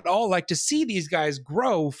 we would all like to see these guys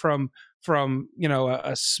grow from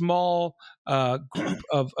a small group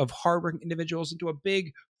of hardworking individuals into a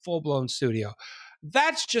big full-blown studio.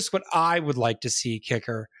 That's just what I would like to see,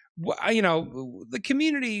 Kicker. The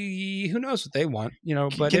community, who knows what they want,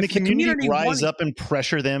 but can the community rise up and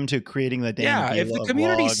pressure them to creating the damn if the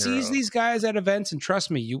community sees these guys at events, and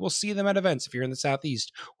trust me, you will see them at events if you're in the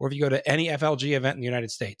Southeast, or if you go to any FLG event in the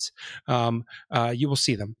United States, you will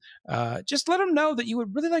see them. Just let them know that you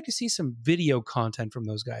would really like to see some video content from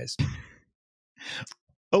those guys.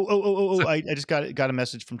 I just got a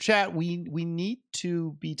message from chat. We need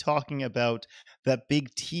to be talking about that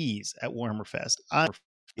big tease at Warhammer Fest.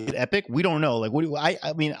 Epic, we don't know. Like, what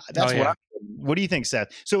do you think, Seth?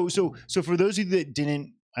 So for those of you that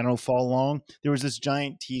didn't, I don't know, follow along, there was this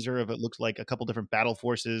giant teaser of, it looked like a couple different battle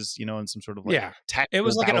forces, and some sort of it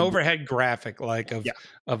was like an overhead graphic,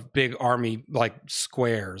 of big army, like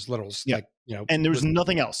squares, little and there was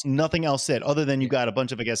nothing else said other than you got a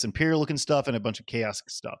bunch of, I guess, Imperial looking stuff and a bunch of Chaos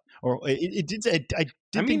stuff. Or it did say, I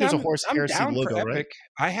think there's a Horse Heresy logo, right?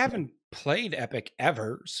 I haven't played Epic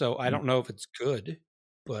ever, so I don't know if it's good.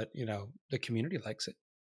 But, the community likes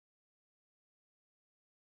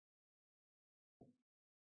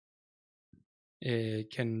it.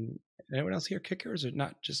 Can anyone else hear Kicker, or is it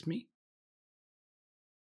not just me?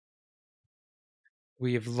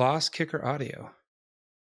 We have lost Kicker audio.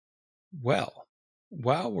 Well,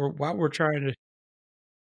 while we're trying to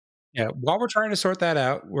sort that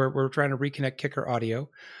out, we're trying to reconnect Kicker audio.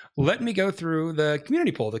 Let me go through the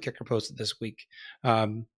community poll that Kicker posted this week.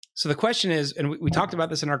 So the question is, and we talked about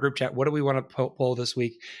this in our group chat, what do we want to poll this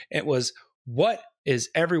week? It was, what is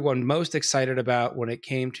everyone most excited about when it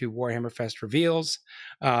came to Warhammer Fest reveals?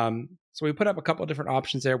 So we put up a couple of different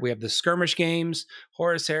options there. We have the skirmish games,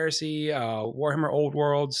 Horus Heresy, Warhammer Old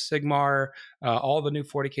Worlds, Sigmar, all the new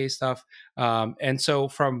 40K stuff. And so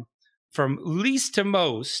from least to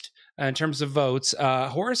most, in terms of votes,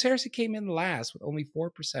 Horus Heresy came in last with only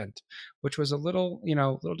 4%, which was a little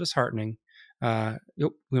disheartening. We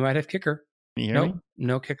might have Kicker. Can you hear me?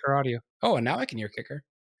 No Kicker audio. Oh, and now I can hear Kicker.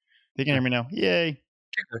 They can hear me now. Yay.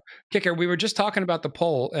 Kicker. We were just talking about the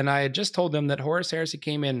poll, and I had just told them that Horus Heresy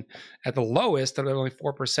came in at the lowest at only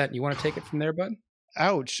 4%. You want to take it from there, bud?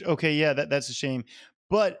 Ouch. Okay, yeah, that's a shame.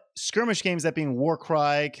 But skirmish games, that being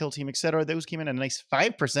Warcry, Kill Team, etc., those came in at a nice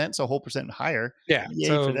 5%, so a whole percent higher. Yeah, Yay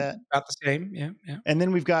so for that. about the same. Yeah, yeah. And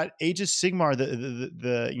then we've got Age of Sigmar,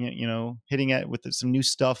 the you know, hitting at with some new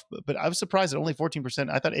stuff. But I was surprised at only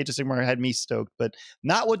 14%. I thought Age of Sigmar had me stoked, but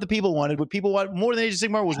not what the people wanted. What people want more than Age of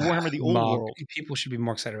Sigmar was Warhammer: The Old World. People should be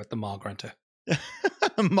more excited about the Mog Runter.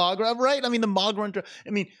 Mogra, right? I mean, the Mog Runter.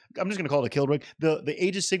 I mean, I'm just going to call it a kill rig. The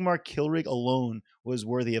Age of Sigmar kill rig alone was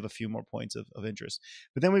worthy of a few more points of interest.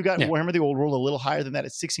 But then we've got Warhammer: The Old World a little higher than that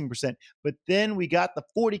at 16%. But then we got the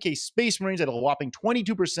 40K Space Marines at a whopping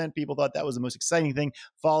 22%. People thought that was the most exciting thing,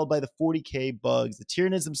 followed by the 40K Bugs, the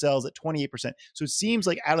Tyranids themselves at 28%. So it seems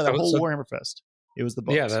like out of that whole Warhammer Fest, it was the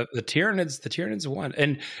Bugs. Yeah, the Tyranids won,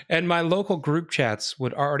 and my local group chats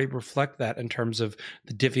would already reflect that in terms of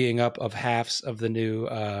the divvying up of halves of the new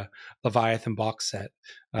Leviathan box set.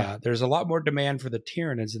 There's a lot more demand for the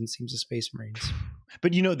Tyranids than it seems the Space Marines.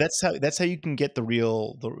 But you know, that's how you can get the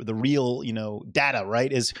real you know, data,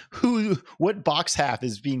 right? Is what box half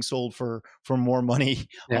is being sold for more money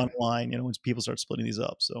online, you know, once people start splitting these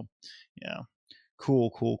up. So yeah.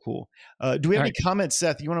 Cool. Do we have any comments,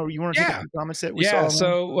 Seth? You want to take a comments that we saw?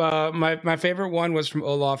 So my favorite one was from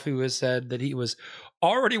Olaf, who has said that he was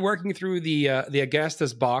already working through the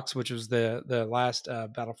Augustus box, which was the last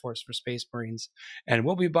Battle Force for Space Marines, and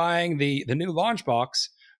we'll be buying the new launch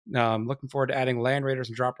box. Looking forward to adding Land Raiders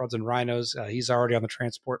and Drop Rods and Rhinos. He's already on the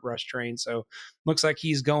Transport Rush train, so looks like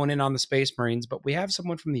he's going in on the Space Marines. But we have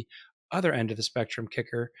someone from the other end of the spectrum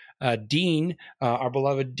kicker, Dean, our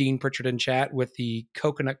beloved Dean Pritchard in chat with the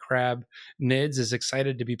Coconut Crab Nids, is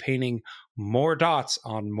excited to be painting more dots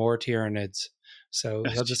on more Tyranids. So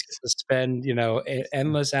he'll just get to spend, you know,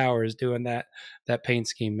 endless hours doing that paint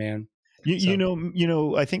scheme, man. You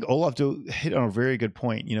know, I think Olaf hit on a very good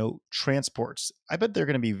point. You know, transports. I bet they're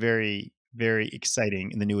going to be very, very exciting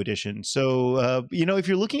in the new edition. So, you know, if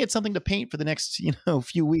you're looking at something to paint for the next, you know,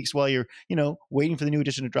 few weeks while you're, you know, waiting for the new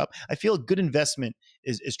edition to drop, I feel a good investment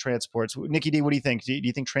is transports. Nikki D, what do you think? Do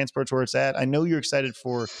you think transports where it's at? I know you're excited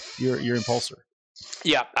for your Impulsor.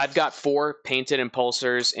 Yeah, I've got 4 painted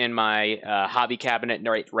Impulsors in my hobby cabinet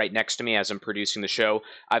right next to me as I'm producing the show.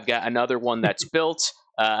 I've got another one that's built,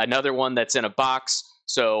 another one that's in a box.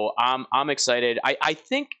 So I'm excited. I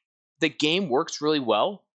think the game works really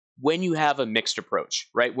well when you have a mixed approach,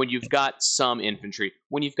 right? When you've got some infantry,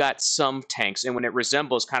 when you've got some tanks, and when it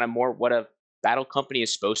resembles kind of more what a battle company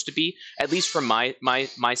is supposed to be. At least from my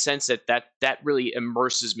sense, that really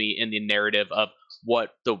immerses me in the narrative of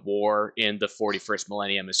what the war in the 41st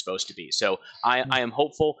millennium is supposed to be. So I am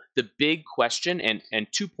hopeful. The big question, and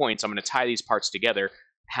 2 points, I'm going to tie these parts together.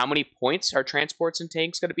 How many points are transports and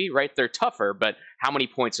tanks going to be, right? They're tougher, but how many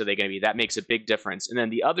points are they going to be? That makes a big difference. And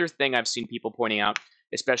then the other thing I've seen people pointing out,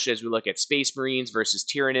 especially as we look at Space Marines versus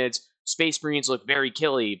Tyranids, Space Marines look very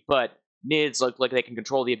killy, but Nids look like they can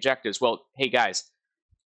control the objectives. Well, hey guys,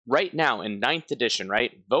 right now in 9th edition,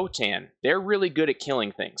 right, Votann, they're really good at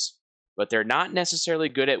killing things, but they're not necessarily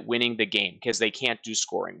good at winning the game because they can't do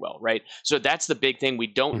scoring well, right? So that's the big thing. We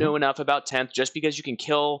don't know enough about 10th. Just because you can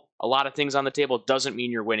kill a lot of things on the table doesn't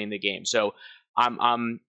mean you're winning the game. So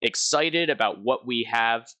I'm excited about what we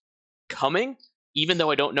have coming, even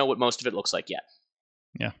though I don't know what most of it looks like yet.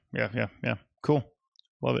 Yeah. Cool.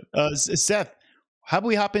 Love it. Seth, how about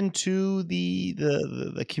we hop into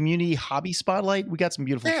the community hobby spotlight? We got some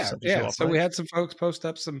beautiful stuff to show off, so we had some folks post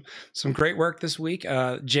up some great work this week.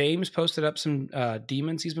 James posted up some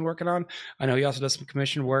demons he's been working on. I know he also does some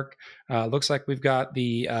commission work. Looks like we've got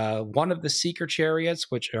the one of the Seeker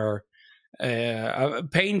Chariots, which are a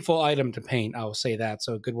painful item to paint. I will say that.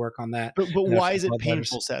 So good work on that. But why is it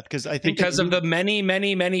painful, Seth? Because I think because of the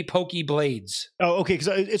many pokey blades. Oh, okay. Because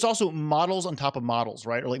it's also models on top of models,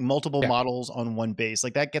 right? Or like multiple models on one base.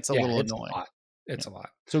 Like that gets a little annoying. It's a lot.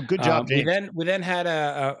 So good job, James. We then had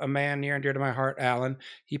a man near and dear to my heart, Alan.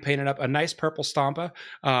 He painted up a nice purple Stompa.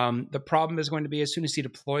 The problem is going to be as soon as he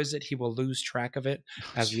deploys it, he will lose track of it,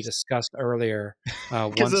 as we discussed earlier.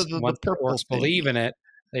 Once the orcs believe in it,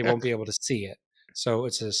 they won't be able to see it. So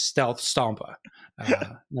it's a stealth Stompa.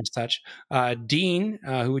 Nice touch. Dean,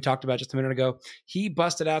 who we talked about just a minute ago, he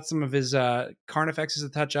busted out some of his Carnifexes to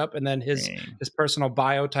touch up, and then his personal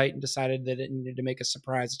Bio Titan decided that it needed to make a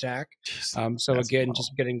surprise attack. So again,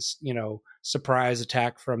 just getting, you know, surprise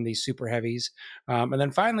attack from these super heavies. And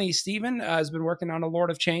then finally, Steven has been working on a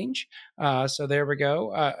Lord of Change. So there we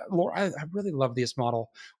go. Lord, I really love this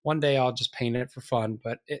model. One day I'll just paint it for fun,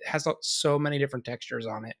 but it has so many different textures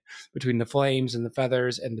on it between the flames and the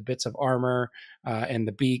feathers and the bits of armor and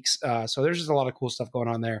the beaks. So there's just a lot of cool stuff going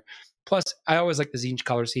on there. Plus, I always like the Zinj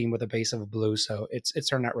color scheme with a base of blue. So it's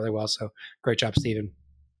turned out really well. So great job, Steven.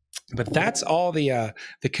 But that's all the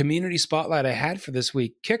community spotlight I had for this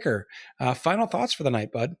week. Kicker, final thoughts for the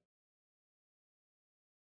night, bud.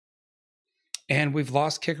 And we've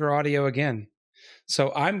lost Kicker audio again.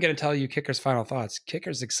 So I'm going to tell you Kicker's final thoughts.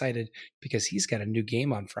 Kicker's excited because he's got a new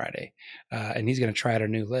game on Friday, and he's going to try out a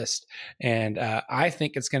new list. And I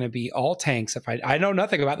think it's going to be all tanks. If I know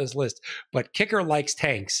nothing about this list, but Kicker likes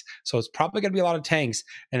tanks, so it's probably going to be a lot of tanks.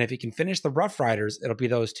 And if he can finish the Rough Riders, it'll be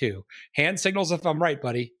those two. Hand signals if I'm right,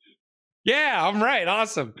 buddy. Yeah, I'm right.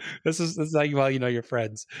 Awesome. This is how you know your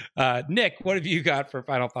friends. Nick, what have you got for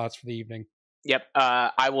final thoughts for the evening? Yep,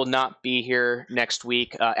 I will not be here next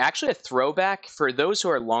week. Actually, a throwback for those who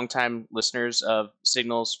are longtime listeners of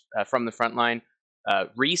Signals from the Frontline.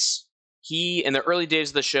 Reese, he, in the early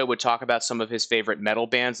days of the show, would talk about some of his favorite metal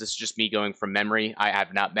bands. This is just me going from memory. I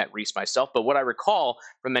have not met Reese myself, but what I recall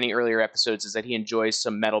from many earlier episodes is that he enjoys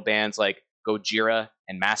some metal bands like Gojira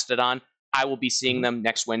and Mastodon. I will be seeing them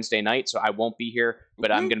next Wednesday night, so I won't be here,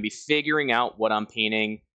 but I'm going to be figuring out what I'm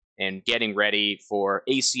painting and getting ready for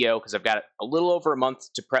ACO because I've got a little over a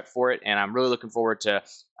month to prep for it, and I'm really looking forward to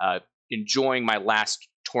enjoying my last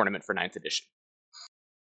tournament for 9th edition.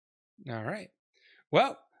 All right.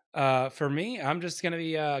 Well, for me, I'm just going to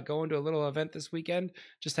be going to a little event this weekend,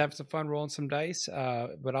 just having some fun rolling some dice.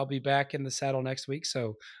 But I'll be back in the saddle next week,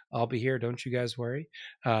 so I'll be here. Don't you guys worry.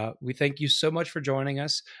 We thank you so much for joining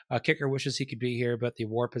us. Kicker wishes he could be here, but the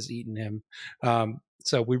warp has eaten him.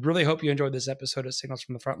 So we really hope you enjoyed this episode of Signals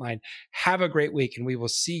from the Frontline. Have a great week, and we will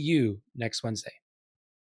see you next Wednesday.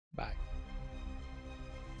 Bye.